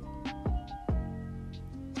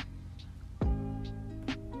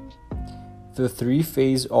 The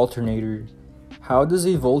three-phase alternator. How does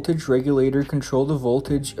a voltage regulator control the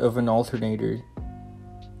voltage of an alternator?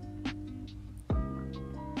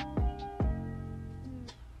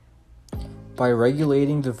 By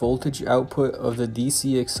regulating the voltage output of the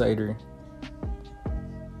DC exciter.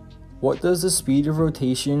 What does the speed of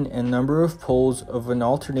rotation and number of poles of an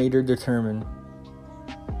alternator determine?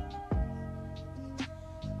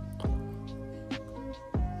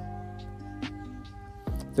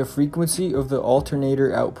 The frequency of the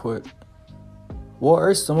alternator output. What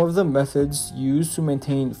are some of the methods used to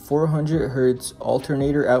maintain 400 Hz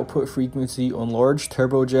alternator output frequency on large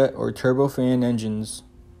turbojet or turbofan engines?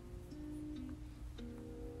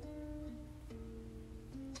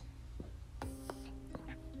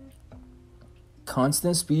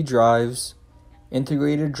 Constant speed drives,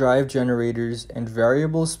 integrated drive generators, and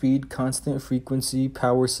variable speed constant frequency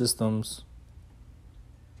power systems.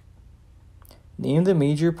 Name the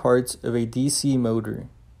major parts of a DC motor.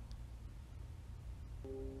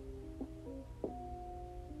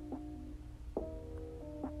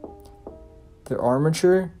 The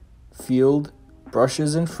armature, field,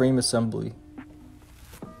 brushes, and frame assembly.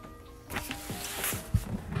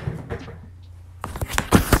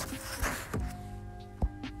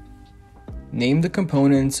 Name the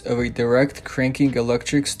components of a direct cranking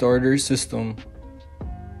electric starter system.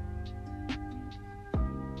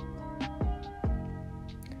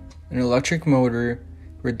 An electric motor,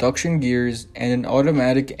 reduction gears, and an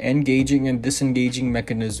automatic engaging and disengaging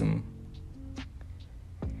mechanism.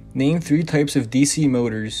 Name three types of DC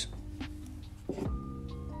motors.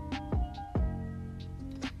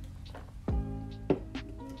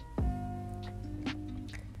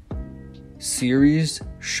 Series,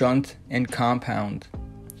 shunt, and compound.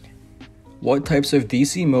 What types of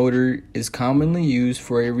DC motor is commonly used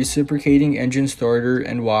for a reciprocating engine starter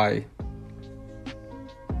and why?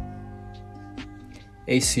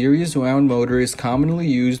 A series wound motor is commonly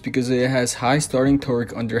used because it has high starting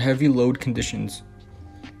torque under heavy load conditions.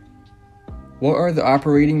 What are the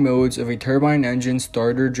operating modes of a turbine engine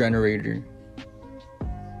starter generator?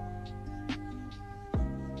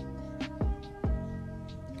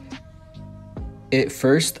 It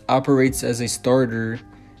first operates as a starter,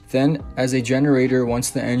 then as a generator once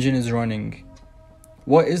the engine is running.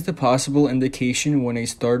 What is the possible indication when a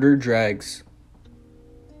starter drags?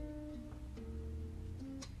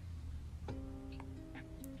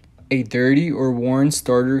 A dirty or worn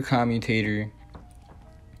starter commutator.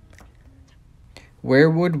 Where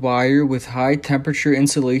would wire with high temperature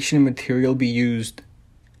insulation material be used?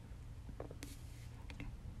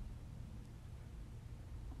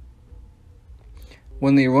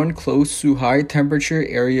 When they run close to high temperature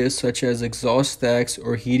areas such as exhaust stacks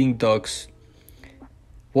or heating ducts.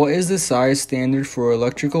 What is the size standard for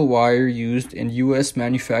electrical wire used in US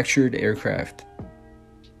manufactured aircraft?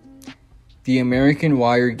 The American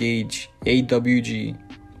Wire Gauge, AWG.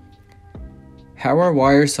 How are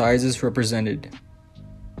wire sizes represented?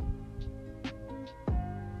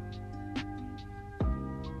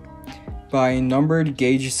 By a numbered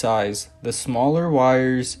gauge size. The smaller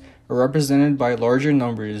wires are represented by larger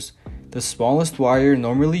numbers. The smallest wire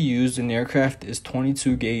normally used in aircraft is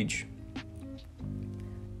 22 gauge.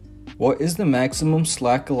 What is the maximum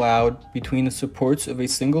slack allowed between the supports of a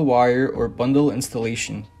single wire or bundle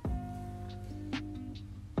installation?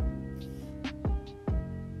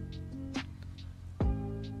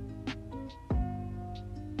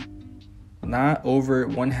 Not over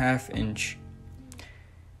 1/2 inch.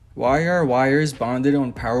 Why are wires bonded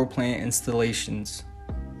on power plant installations?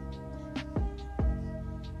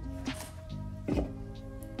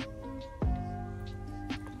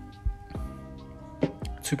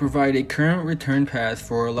 To provide a current return path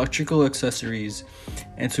for electrical accessories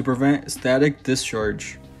and to prevent static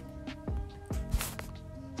discharge.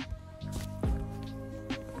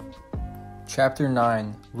 Chapter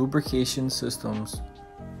 9: Lubrication Systems.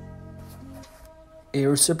 A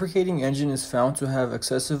reciprocating engine is found to have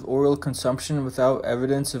excessive oil consumption without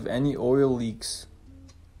evidence of any oil leaks.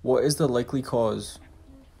 What is the likely cause?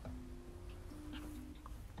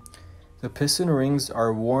 The piston rings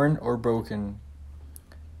are worn or broken.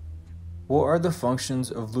 What are the functions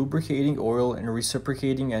of lubricating oil in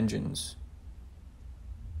reciprocating engines?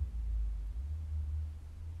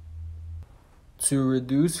 To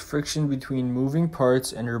reduce friction between moving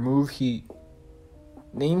parts and remove heat.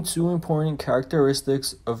 Name 2 important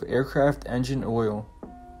characteristics of aircraft engine oil.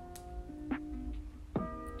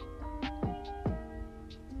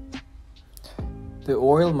 The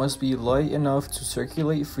oil must be light enough to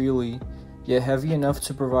circulate freely, yet heavy enough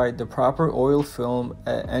to provide the proper oil film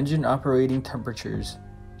at engine operating temperatures.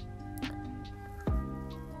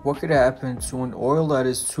 What could happen to an oil that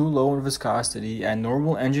is too low in viscosity at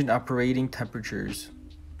normal engine operating temperatures?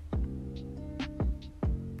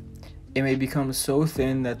 It may become so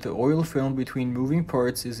thin that the oil film between moving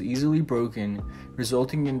parts is easily broken,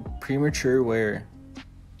 resulting in premature wear.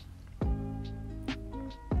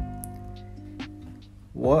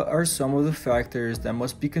 What are some of the factors that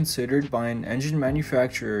must be considered by an engine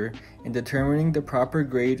manufacturer in determining the proper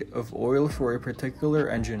grade of oil for a particular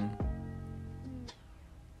engine?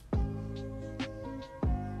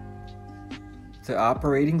 The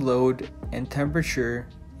operating load and temperature,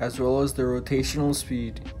 as well as the rotational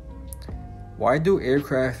speed. Why do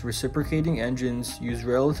aircraft reciprocating engines use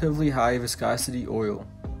relatively high viscosity oil?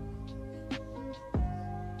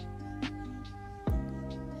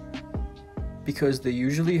 Because they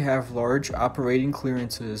usually have large operating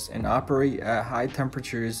clearances and operate at high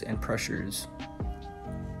temperatures and pressures.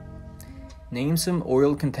 Name some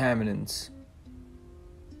oil contaminants.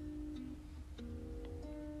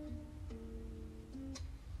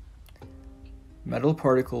 Metal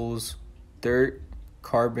particles, dirt,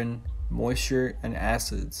 carbon, moisture, and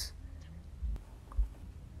acids.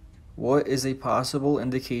 What is a possible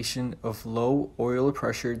indication of low oil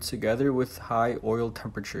pressure together with high oil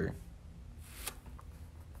temperature?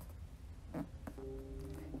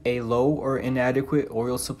 A low or inadequate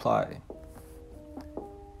oil supply.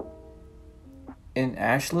 In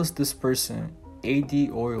ashless dispersant,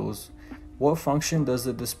 AD oils, what function does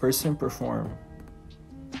the dispersant perform?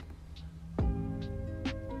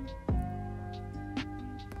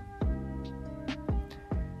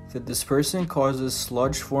 The dispersant causes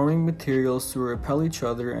sludge-forming materials to repel each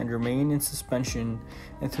other and remain in suspension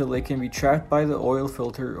until they can be trapped by the oil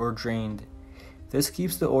filter or drained. This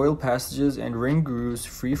keeps the oil passages and ring grooves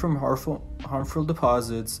free from harmful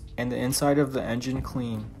deposits and the inside of the engine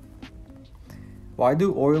clean. Why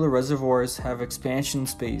do oil reservoirs have expansion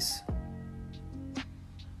space?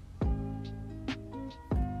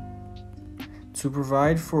 To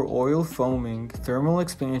provide for oil foaming, thermal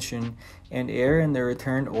expansion, and air in the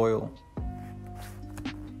return oil.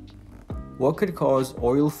 What could cause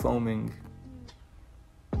oil foaming?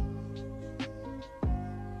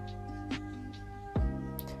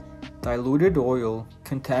 Diluted oil,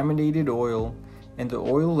 contaminated oil, and the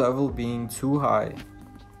oil level being too high.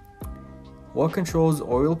 What controls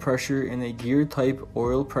oil pressure in a gear-type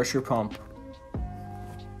oil pressure pump?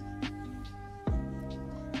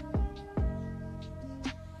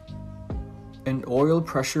 An oil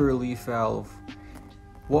pressure relief valve.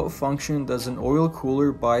 What function does an oil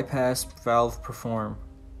cooler bypass valve perform?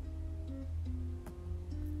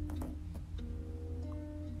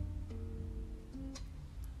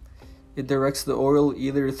 It directs the oil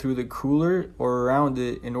either through the cooler or around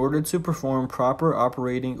it in order to perform proper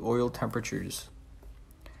operating oil temperatures.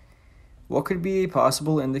 What could be a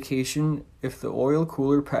possible indication if the oil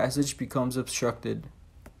cooler passage becomes obstructed?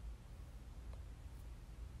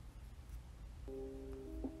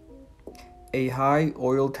 A high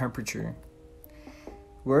oil temperature.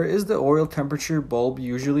 Where is the oil temperature bulb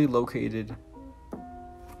usually located?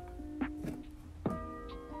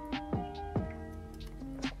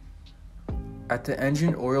 At the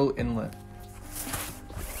engine oil inlet,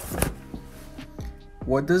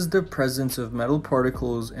 what does the presence of metal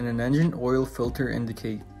particles in an engine oil filter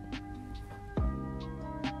indicate?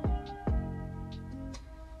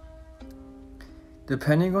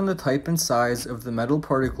 Depending on the type and size of the metal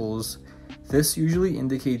particles, this usually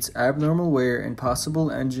indicates abnormal wear and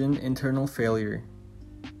possible engine internal failure.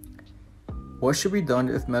 What should be done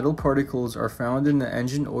if metal particles are found in the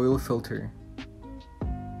engine oil filter?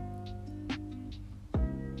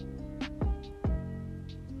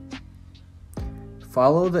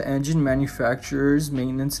 Follow the engine manufacturer's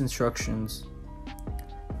maintenance instructions.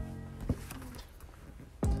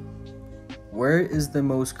 Where is the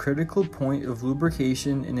most critical point of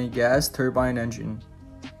lubrication in a gas turbine engine?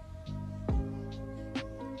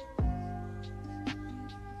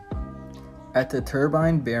 At the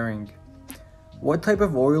turbine bearing. What type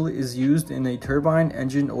of oil is used in a turbine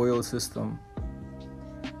engine oil system?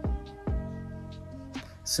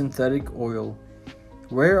 Synthetic oil.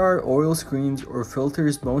 Where are oil screens or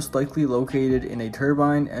filters most likely located in a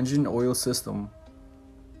turbine engine oil system?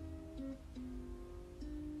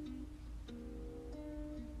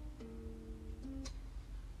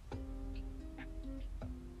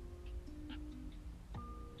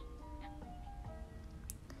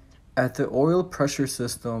 At the oil pressure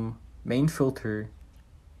system, main filter,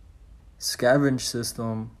 scavenge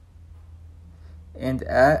system, and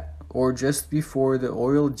at or just before the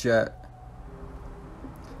oil jet.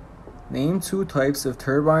 Name two types of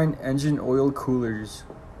turbine engine oil coolers.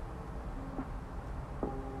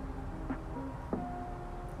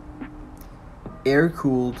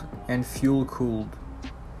 Air-cooled and fuel-cooled.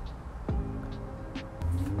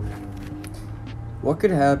 What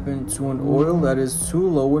could happen to an oil that is too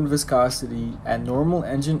low in viscosity at normal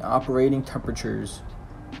engine operating temperatures?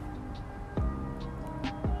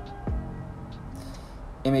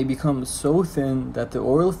 It may become so thin that the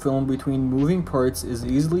oil film between moving parts is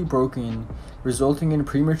easily broken, resulting in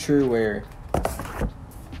premature wear.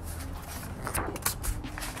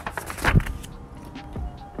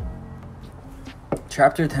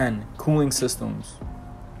 Chapter 10: Cooling Systems.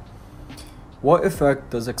 What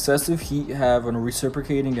effect does excessive heat have on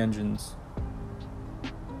reciprocating engines?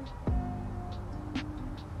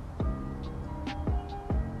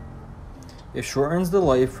 It shortens the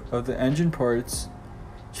life of the engine parts,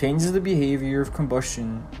 changes the behavior of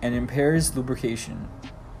combustion, and impairs lubrication.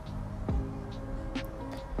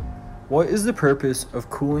 What is the purpose of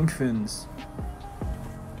cooling fins?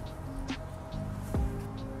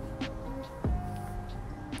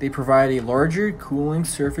 They provide a larger cooling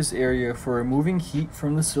surface area for removing heat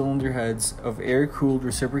from the cylinder heads of air-cooled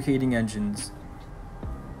reciprocating engines.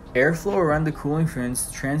 Airflow around the cooling fins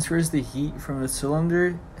transfers the heat from the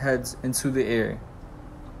cylinder heads into the air.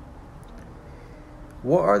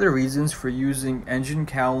 What are the reasons for using engine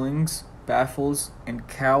cowlings, baffles, and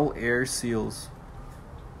cowl air seals?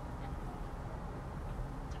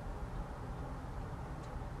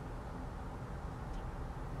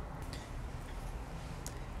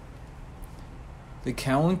 The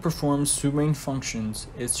cowling performs two main functions.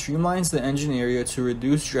 It streamlines the engine area to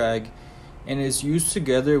reduce drag and is used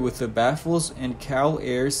together with the baffles and cowl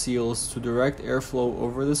air seals to direct airflow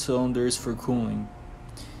over the cylinders for cooling.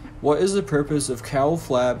 What is the purpose of cowl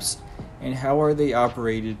flaps and how are they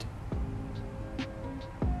operated?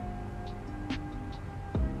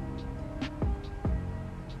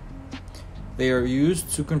 They are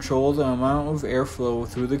used to control the amount of airflow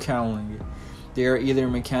through the cowling. They are either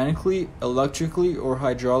mechanically, electrically, or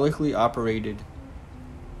hydraulically operated.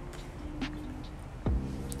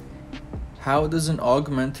 How does an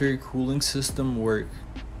augmenter cooling system work?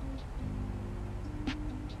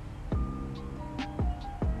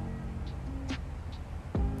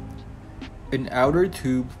 An outer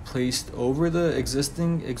tube placed over the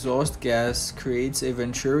existing exhaust gas creates a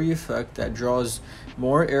Venturi effect that draws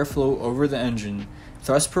more airflow over the engine,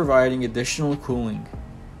 thus providing additional cooling.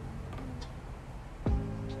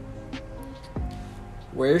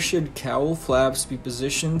 Where should cowl flaps be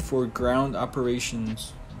positioned for ground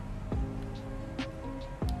operations?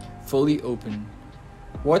 Fully open.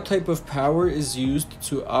 What type of power is used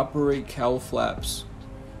to operate cowl flaps?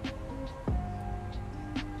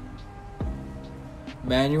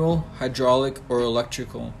 Manual, hydraulic, or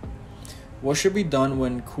electrical? What should be done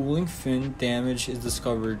when cooling fin damage is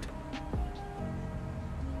discovered?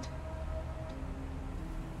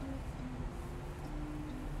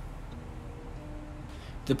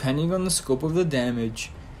 Depending on the scope of the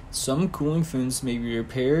damage, some cooling fins may be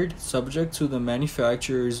repaired subject to the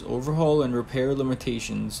manufacturer's overhaul and repair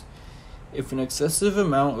limitations. If an excessive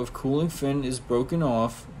amount of cooling fin is broken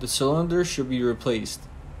off, the cylinder should be replaced.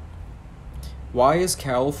 Why is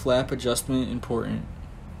cowl flap adjustment important?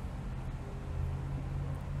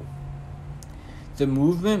 The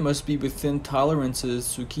movement must be within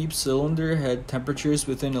tolerances to keep cylinder head temperatures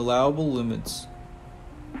within allowable limits.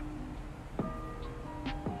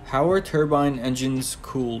 How are turbine engines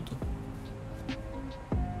cooled?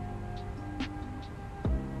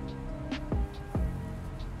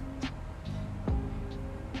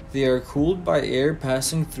 They are cooled by air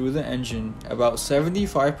passing through the engine. About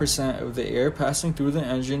 75% of the air passing through the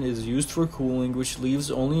engine is used for cooling, which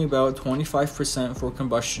leaves only about 25% for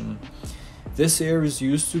combustion. This air is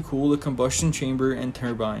used to cool the combustion chamber and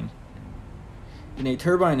turbine. In a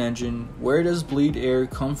turbine engine, where does bleed air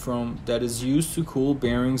come from that is used to cool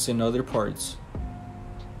bearings and other parts?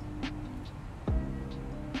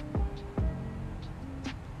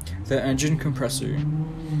 The engine compressor.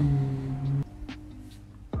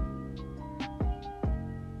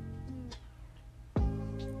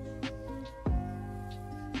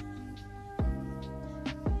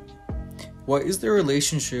 What is the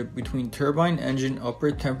relationship between turbine engine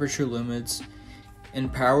upper temperature limits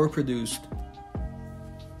and power produced?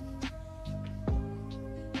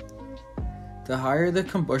 The higher the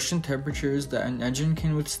combustion temperatures that an engine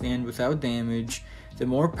can withstand without damage, the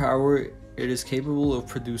more power it is capable of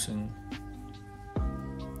producing.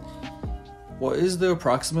 What is the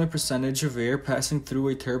approximate percentage of air passing through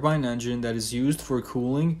a turbine engine that is used for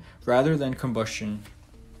cooling rather than combustion?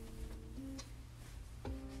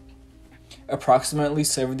 Approximately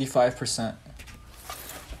 75%.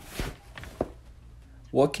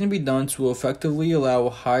 What can be done to effectively allow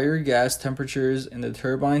higher gas temperatures in the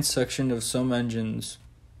turbine section of some engines?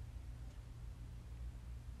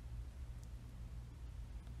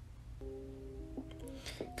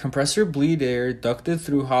 Compressor bleed air ducted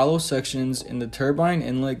through hollow sections in the turbine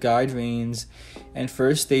inlet guide vanes and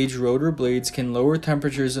first stage rotor blades can lower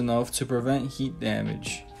temperatures enough to prevent heat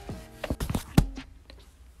damage.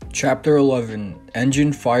 Chapter 11.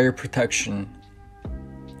 Engine Fire Protection.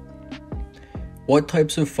 What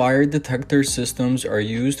types of fire detector systems are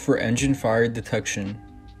used for engine fire detection?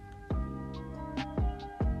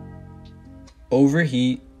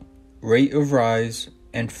 Overheat, rate of rise,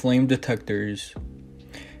 and flame detectors.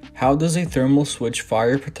 How does a thermal switch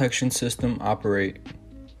fire protection system operate?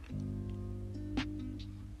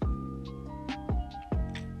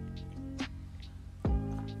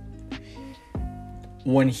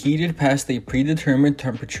 When heated past a predetermined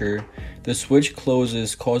temperature, the switch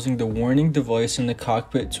closes, causing the warning device in the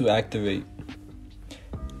cockpit to activate.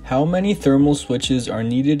 How many thermal switches are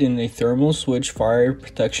needed in a thermal switch fire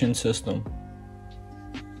protection system?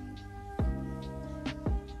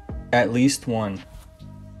 At least one.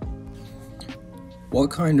 What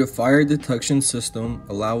kind of fire detection system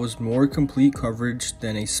allows more complete coverage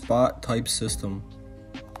than a spot type system?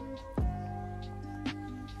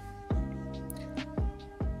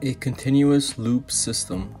 A continuous loop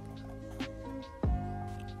system.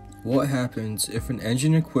 What happens if an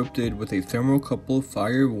engine equipped with a thermocouple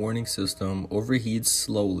fire warning system overheats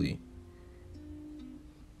slowly?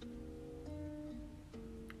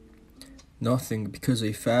 Nothing, because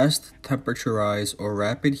a fast temperature rise or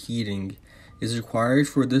rapid heating is required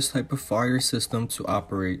for this type of fire system to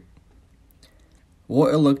operate.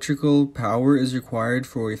 What electrical power is required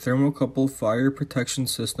for a thermocouple fire protection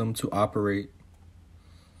system to operate?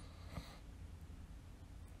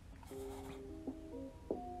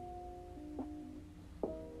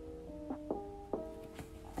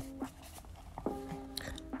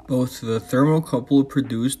 Both the thermocouple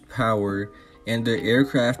produced power and the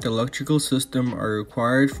aircraft electrical system are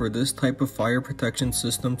required for this type of fire protection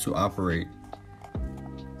system to operate.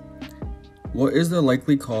 What is the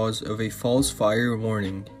likely cause of a false fire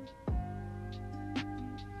warning?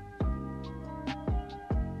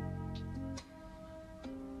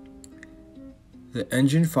 The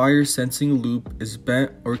engine fire sensing loop is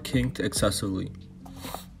bent or kinked excessively.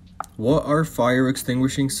 What are fire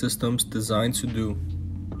extinguishing systems designed to do?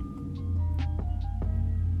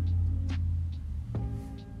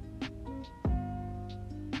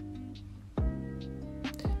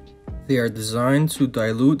 They are designed to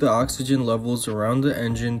dilute the oxygen levels around the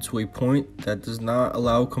engine to a point that does not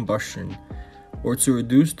allow combustion, or to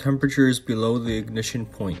reduce temperatures below the ignition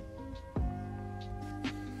point.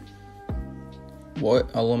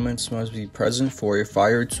 What elements must be present for a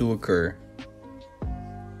fire to occur?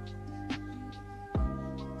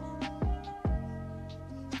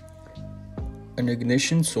 An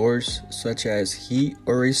ignition source such as heat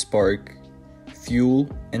or a spark, fuel,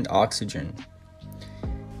 and oxygen.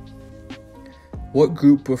 What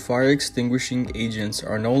group of fire extinguishing agents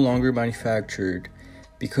are no longer manufactured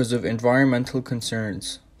because of environmental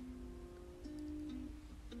concerns?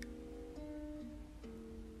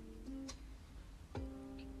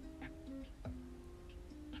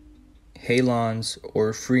 halons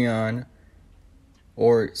or freon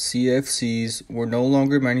or CFCs were no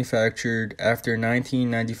longer manufactured after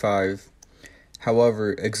 1995.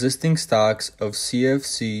 However, existing stocks of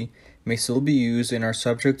CFC may still be used and are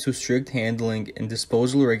subject to strict handling and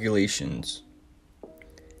disposal regulations.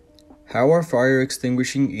 How are fire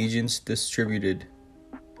extinguishing agents distributed?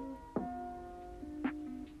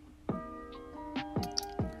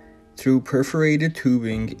 Through perforated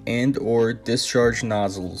tubing and/or discharge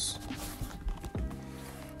nozzles.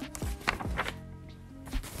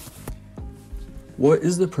 What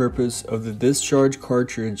is the purpose of the discharge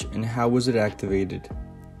cartridge and how was it activated?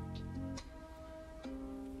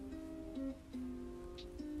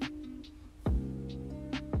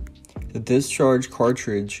 The discharge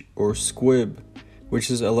cartridge, or squib,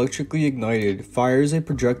 which is electrically ignited, fires a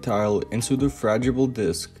projectile into the fragile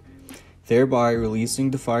disc, thereby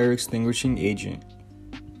releasing the fire extinguishing agent.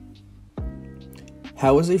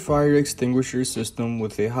 How is a fire extinguisher system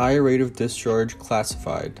with a high rate of discharge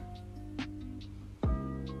classified?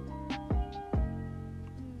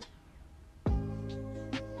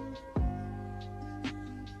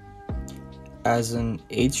 As an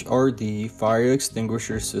HRD fire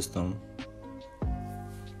extinguisher system.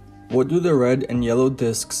 What do the red and yellow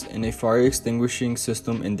discs in a fire extinguishing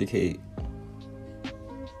system indicate?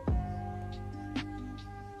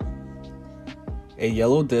 A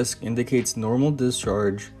yellow disc indicates normal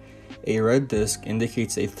discharge, a red disc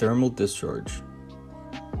indicates a thermal discharge.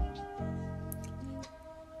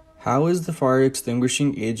 How is the fire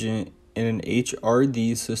extinguishing agent in an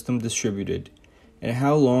HRD system distributed? And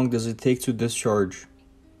how long does it take to discharge?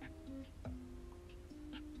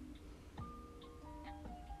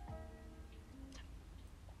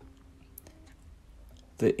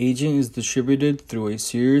 The agent is distributed through a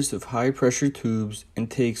series of high-pressure tubes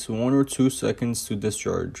and takes 1 or 2 seconds to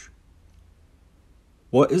discharge.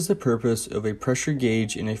 What is the purpose of a pressure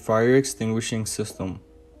gauge in a fire extinguishing system?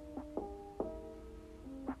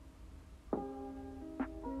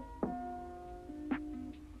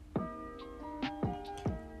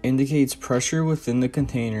 Indicates pressure within the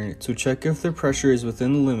container. To check if the pressure is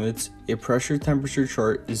within the limits, a pressure temperature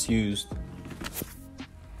chart is used.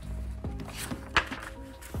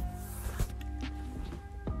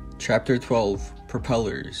 Chapter 12.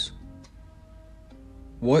 Propellers.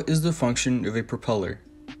 What is the function of a propeller?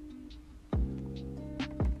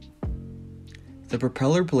 The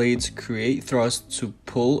propeller blades create thrust to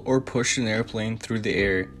pull or push an airplane through the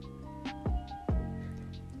air.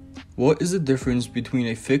 What is the difference between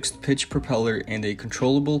a fixed pitch propeller and a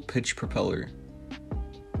controllable pitch propeller?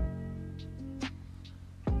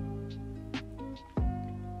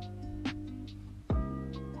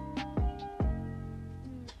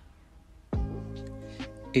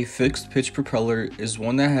 A fixed pitch propeller is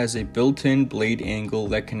one that has a built-in blade angle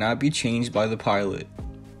that cannot be changed by the pilot.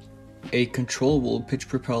 A controllable pitch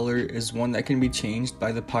propeller is one that can be changed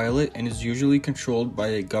by the pilot and is usually controlled by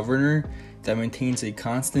a governor that maintains a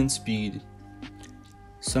constant speed.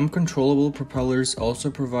 Some controllable propellers also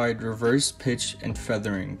provide reverse pitch and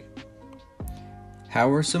feathering. How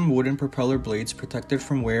are some wooden propeller blades protected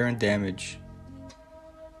from wear and damage?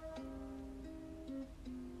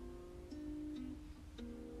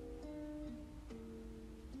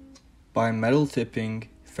 By metal tipping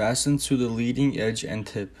fastened to the leading edge and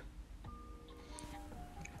tip.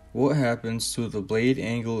 What happens to the blade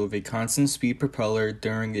angle of a constant speed propeller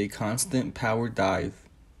during a constant power dive?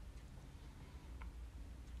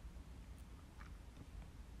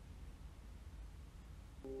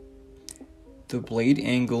 The blade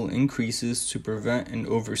angle increases to prevent an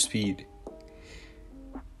overspeed.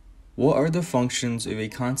 What are the functions of a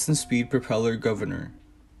constant speed propeller governor?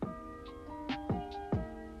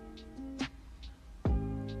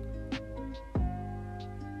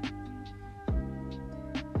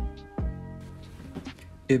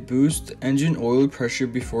 It boosts engine oil pressure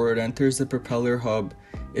before it enters the propeller hub.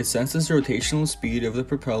 It senses the rotational speed of the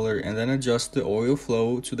propeller and then adjusts the oil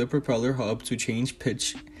flow to the propeller hub to change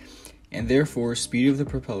pitch and therefore speed of the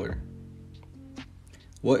propeller.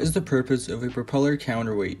 What is the purpose of a propeller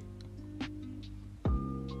counterweight?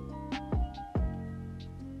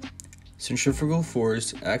 Centrifugal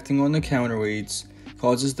force acting on the counterweights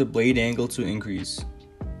causes the blade angle to increase.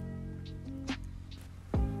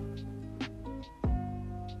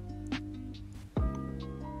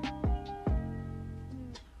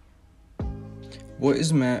 What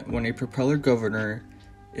is meant when a propeller governor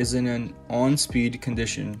is in an on-speed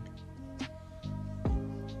condition?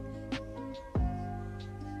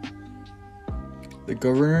 The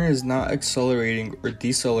governor is not accelerating or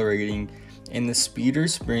decelerating, and the speeder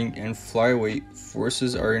spring and flyweight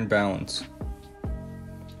forces are in balance.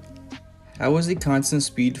 How is a constant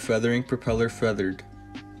speed feathering propeller feathered?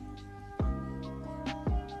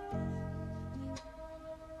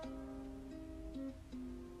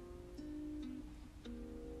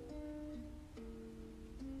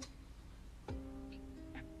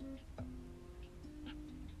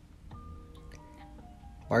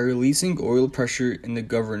 By releasing oil pressure in the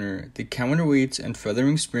governor, the counterweights and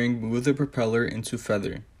feathering spring move the propeller into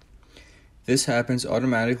feather. This happens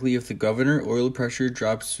automatically if the governor oil pressure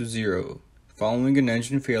drops to zero, following an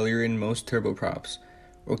engine failure in most turboprops,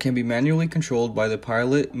 or can be manually controlled by the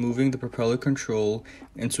pilot moving the propeller control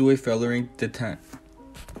into a feathering detent.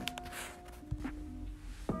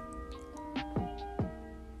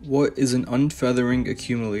 What is an unfeathering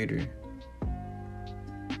accumulator?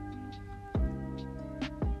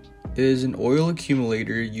 It is an oil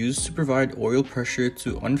accumulator used to provide oil pressure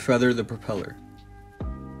to unfeather the propeller.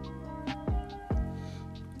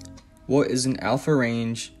 What is an alpha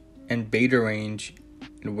range and beta range,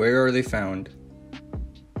 and where are they found?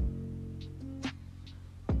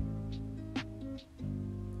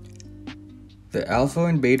 The alpha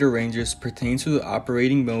and beta ranges pertain to the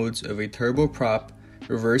operating modes of a turboprop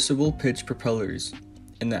reversible pitch propellers.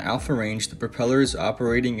 In the alpha range, the propeller is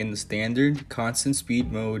operating in the standard constant speed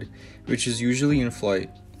mode, which is usually in flight.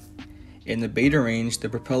 In the beta range, the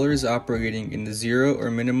propeller is operating in the zero or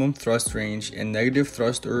minimum thrust range and negative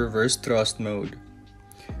thrust or reverse thrust mode,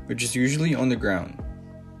 which is usually on the ground.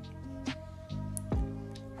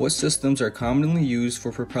 What systems are commonly used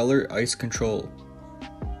for propeller ice control?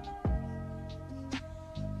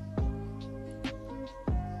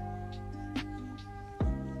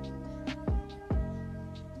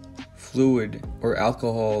 Fluid or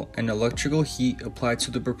alcohol and electrical heat applied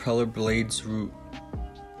to the propeller blade's root.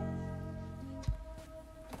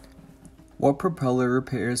 What propeller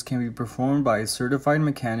repairs can be performed by a certified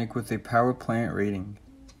mechanic with a power plant rating?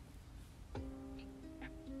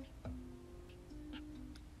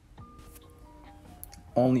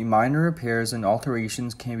 Only minor repairs and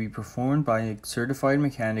alterations can be performed by a certified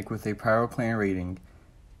mechanic with a power plant rating.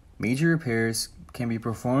 Major repairs can be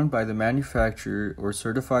performed by the manufacturer or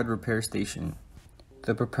certified repair station.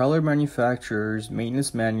 The propeller manufacturer's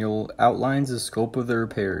maintenance manual outlines the scope of the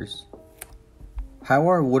repairs. How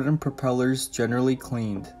are wooden propellers generally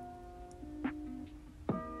cleaned?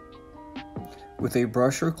 With a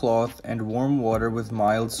brush or cloth and warm water with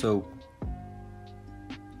mild soap.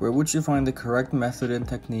 Where would you find the correct method and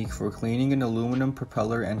technique for cleaning an aluminum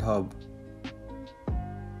propeller and hub?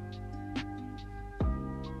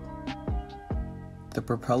 The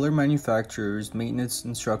propeller manufacturer's maintenance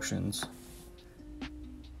instructions.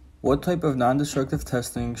 What type of non-destructive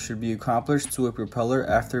testing should be accomplished to a propeller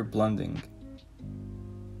after blending?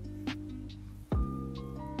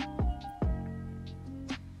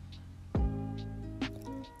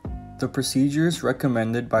 The procedures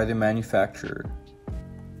recommended by the manufacturer.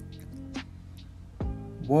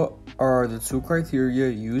 What are the two criteria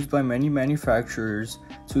used by many manufacturers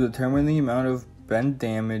to determine the amount of bend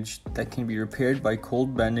damage that can be repaired by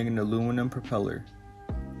cold bending an aluminum propeller?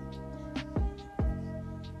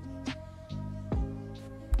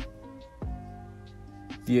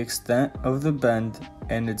 The extent of the bend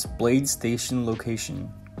and its blade station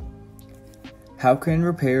location. How can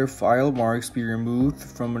repair file marks be removed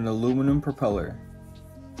from an aluminum propeller?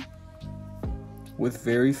 With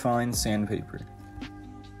very fine sandpaper.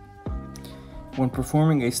 When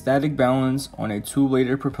performing a static balance on a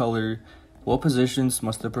two-bladed propeller, what positions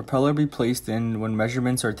must the propeller be placed in when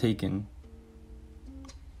measurements are taken?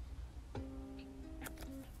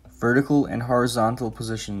 Vertical and horizontal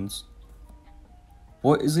positions.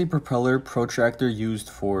 What is a propeller protractor used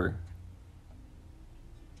for?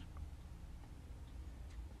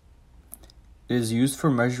 It is used for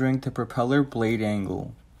measuring the propeller blade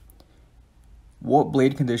angle. What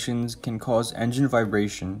blade conditions can cause engine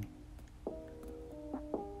vibration?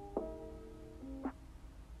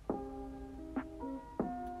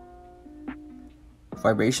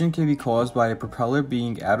 Vibration can be caused by a propeller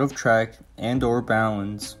being out of track and/or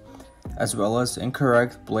balance, as well as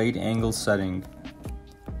incorrect blade angle setting.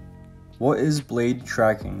 What is blade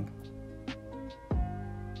tracking?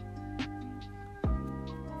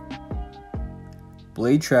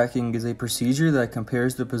 Blade tracking is a procedure that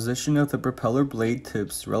compares the position of the propeller blade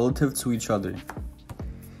tips relative to each other.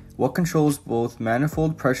 What controls both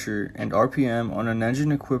manifold pressure and RPM on an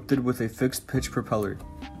engine equipped with a fixed pitch propeller?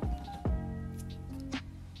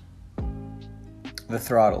 The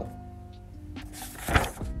throttle.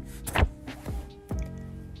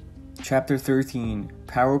 Chapter 13,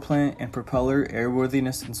 Power Plant and Propeller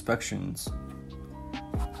Airworthiness Inspections.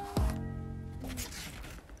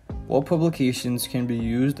 What publications can be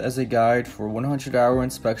used as a guide for 100-hour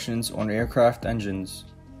inspections on aircraft engines?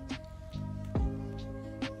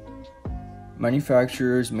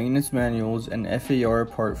 Manufacturer's Maintenance Manuals and FAR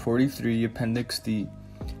Part 43 Appendix D.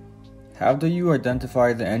 How do you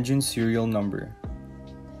identify the engine serial number?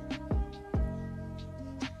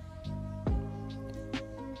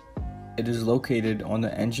 It is located on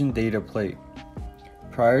the engine data plate.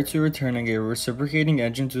 Prior to returning a reciprocating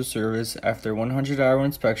engine to service after 100-hour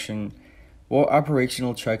inspection, what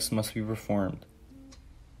operational checks must be performed?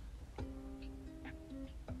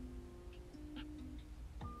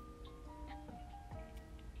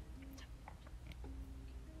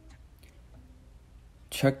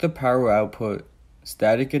 Check the power output,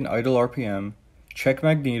 static and idle RPM, check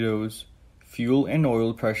magnetos, fuel and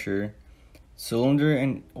oil pressure, cylinder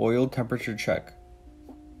and oil temperature check.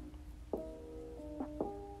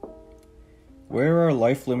 Where are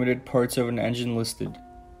life-limited parts of an engine listed?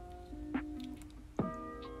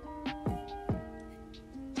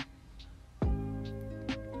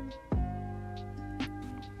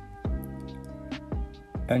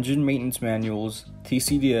 Engine Maintenance Manuals,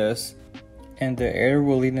 TCDS, and the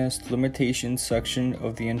Airworthiness Limitations section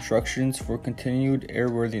of the Instructions for Continued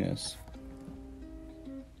Airworthiness.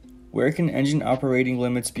 Where can engine operating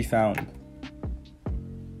limits be found?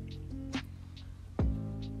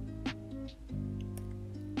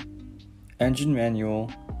 Engine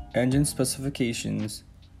Manual, Engine Specifications,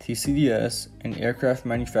 TCDS, and Aircraft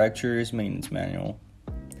Manufacturer's Maintenance Manual.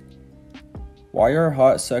 Why are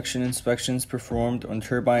hot section inspections performed on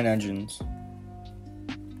turbine engines?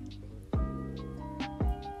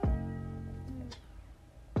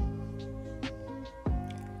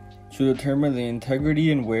 To determine the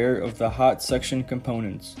integrity and wear of the hot section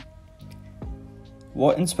components.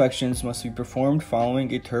 What inspections must be performed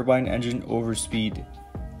following a turbine engine overspeed?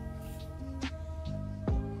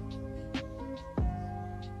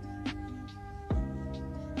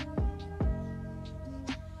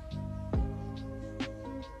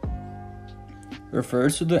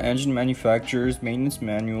 Refers to the engine manufacturer's maintenance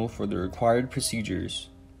manual for the required procedures.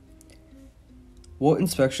 What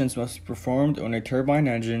inspections must be performed on a turbine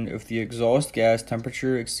engine if the exhaust gas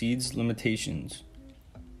temperature exceeds limitations?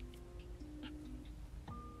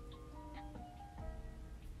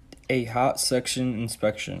 A hot section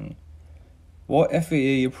inspection. What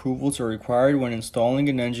FAA approvals are required when installing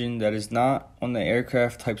an engine that is not on the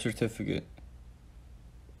aircraft type certificate?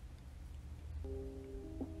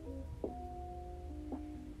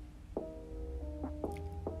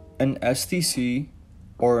 An STC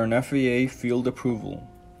or an FAA field approval.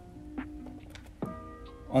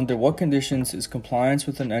 Under what conditions is compliance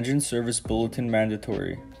with an engine service bulletin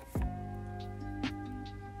mandatory?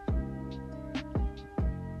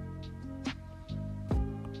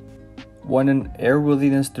 When an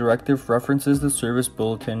airworthiness directive references the service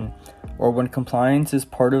bulletin, or when compliance is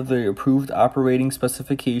part of the approved operating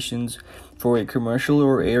specifications for a commercial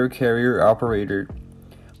or air carrier operator.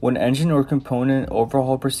 When engine or component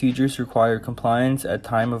overhaul procedures require compliance at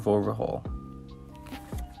time of overhaul.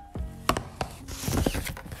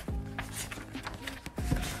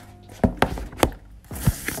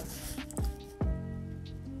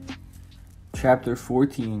 Chapter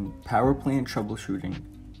 14, Power Plant Troubleshooting.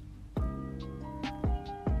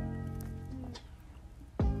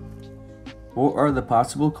 What are the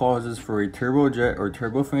possible causes for a turbojet or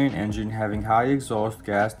turbofan engine having high exhaust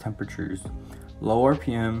gas temperatures, low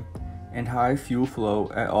RPM, and high fuel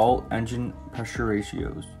flow at all engine pressure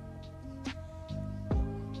ratios?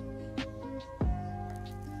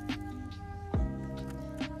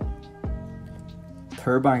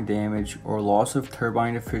 Turbine damage or loss of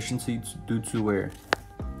turbine efficiency due to wear.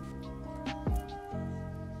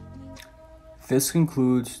 This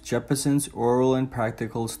concludes Jeppesen's Oral and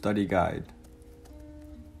Practical Study Guide.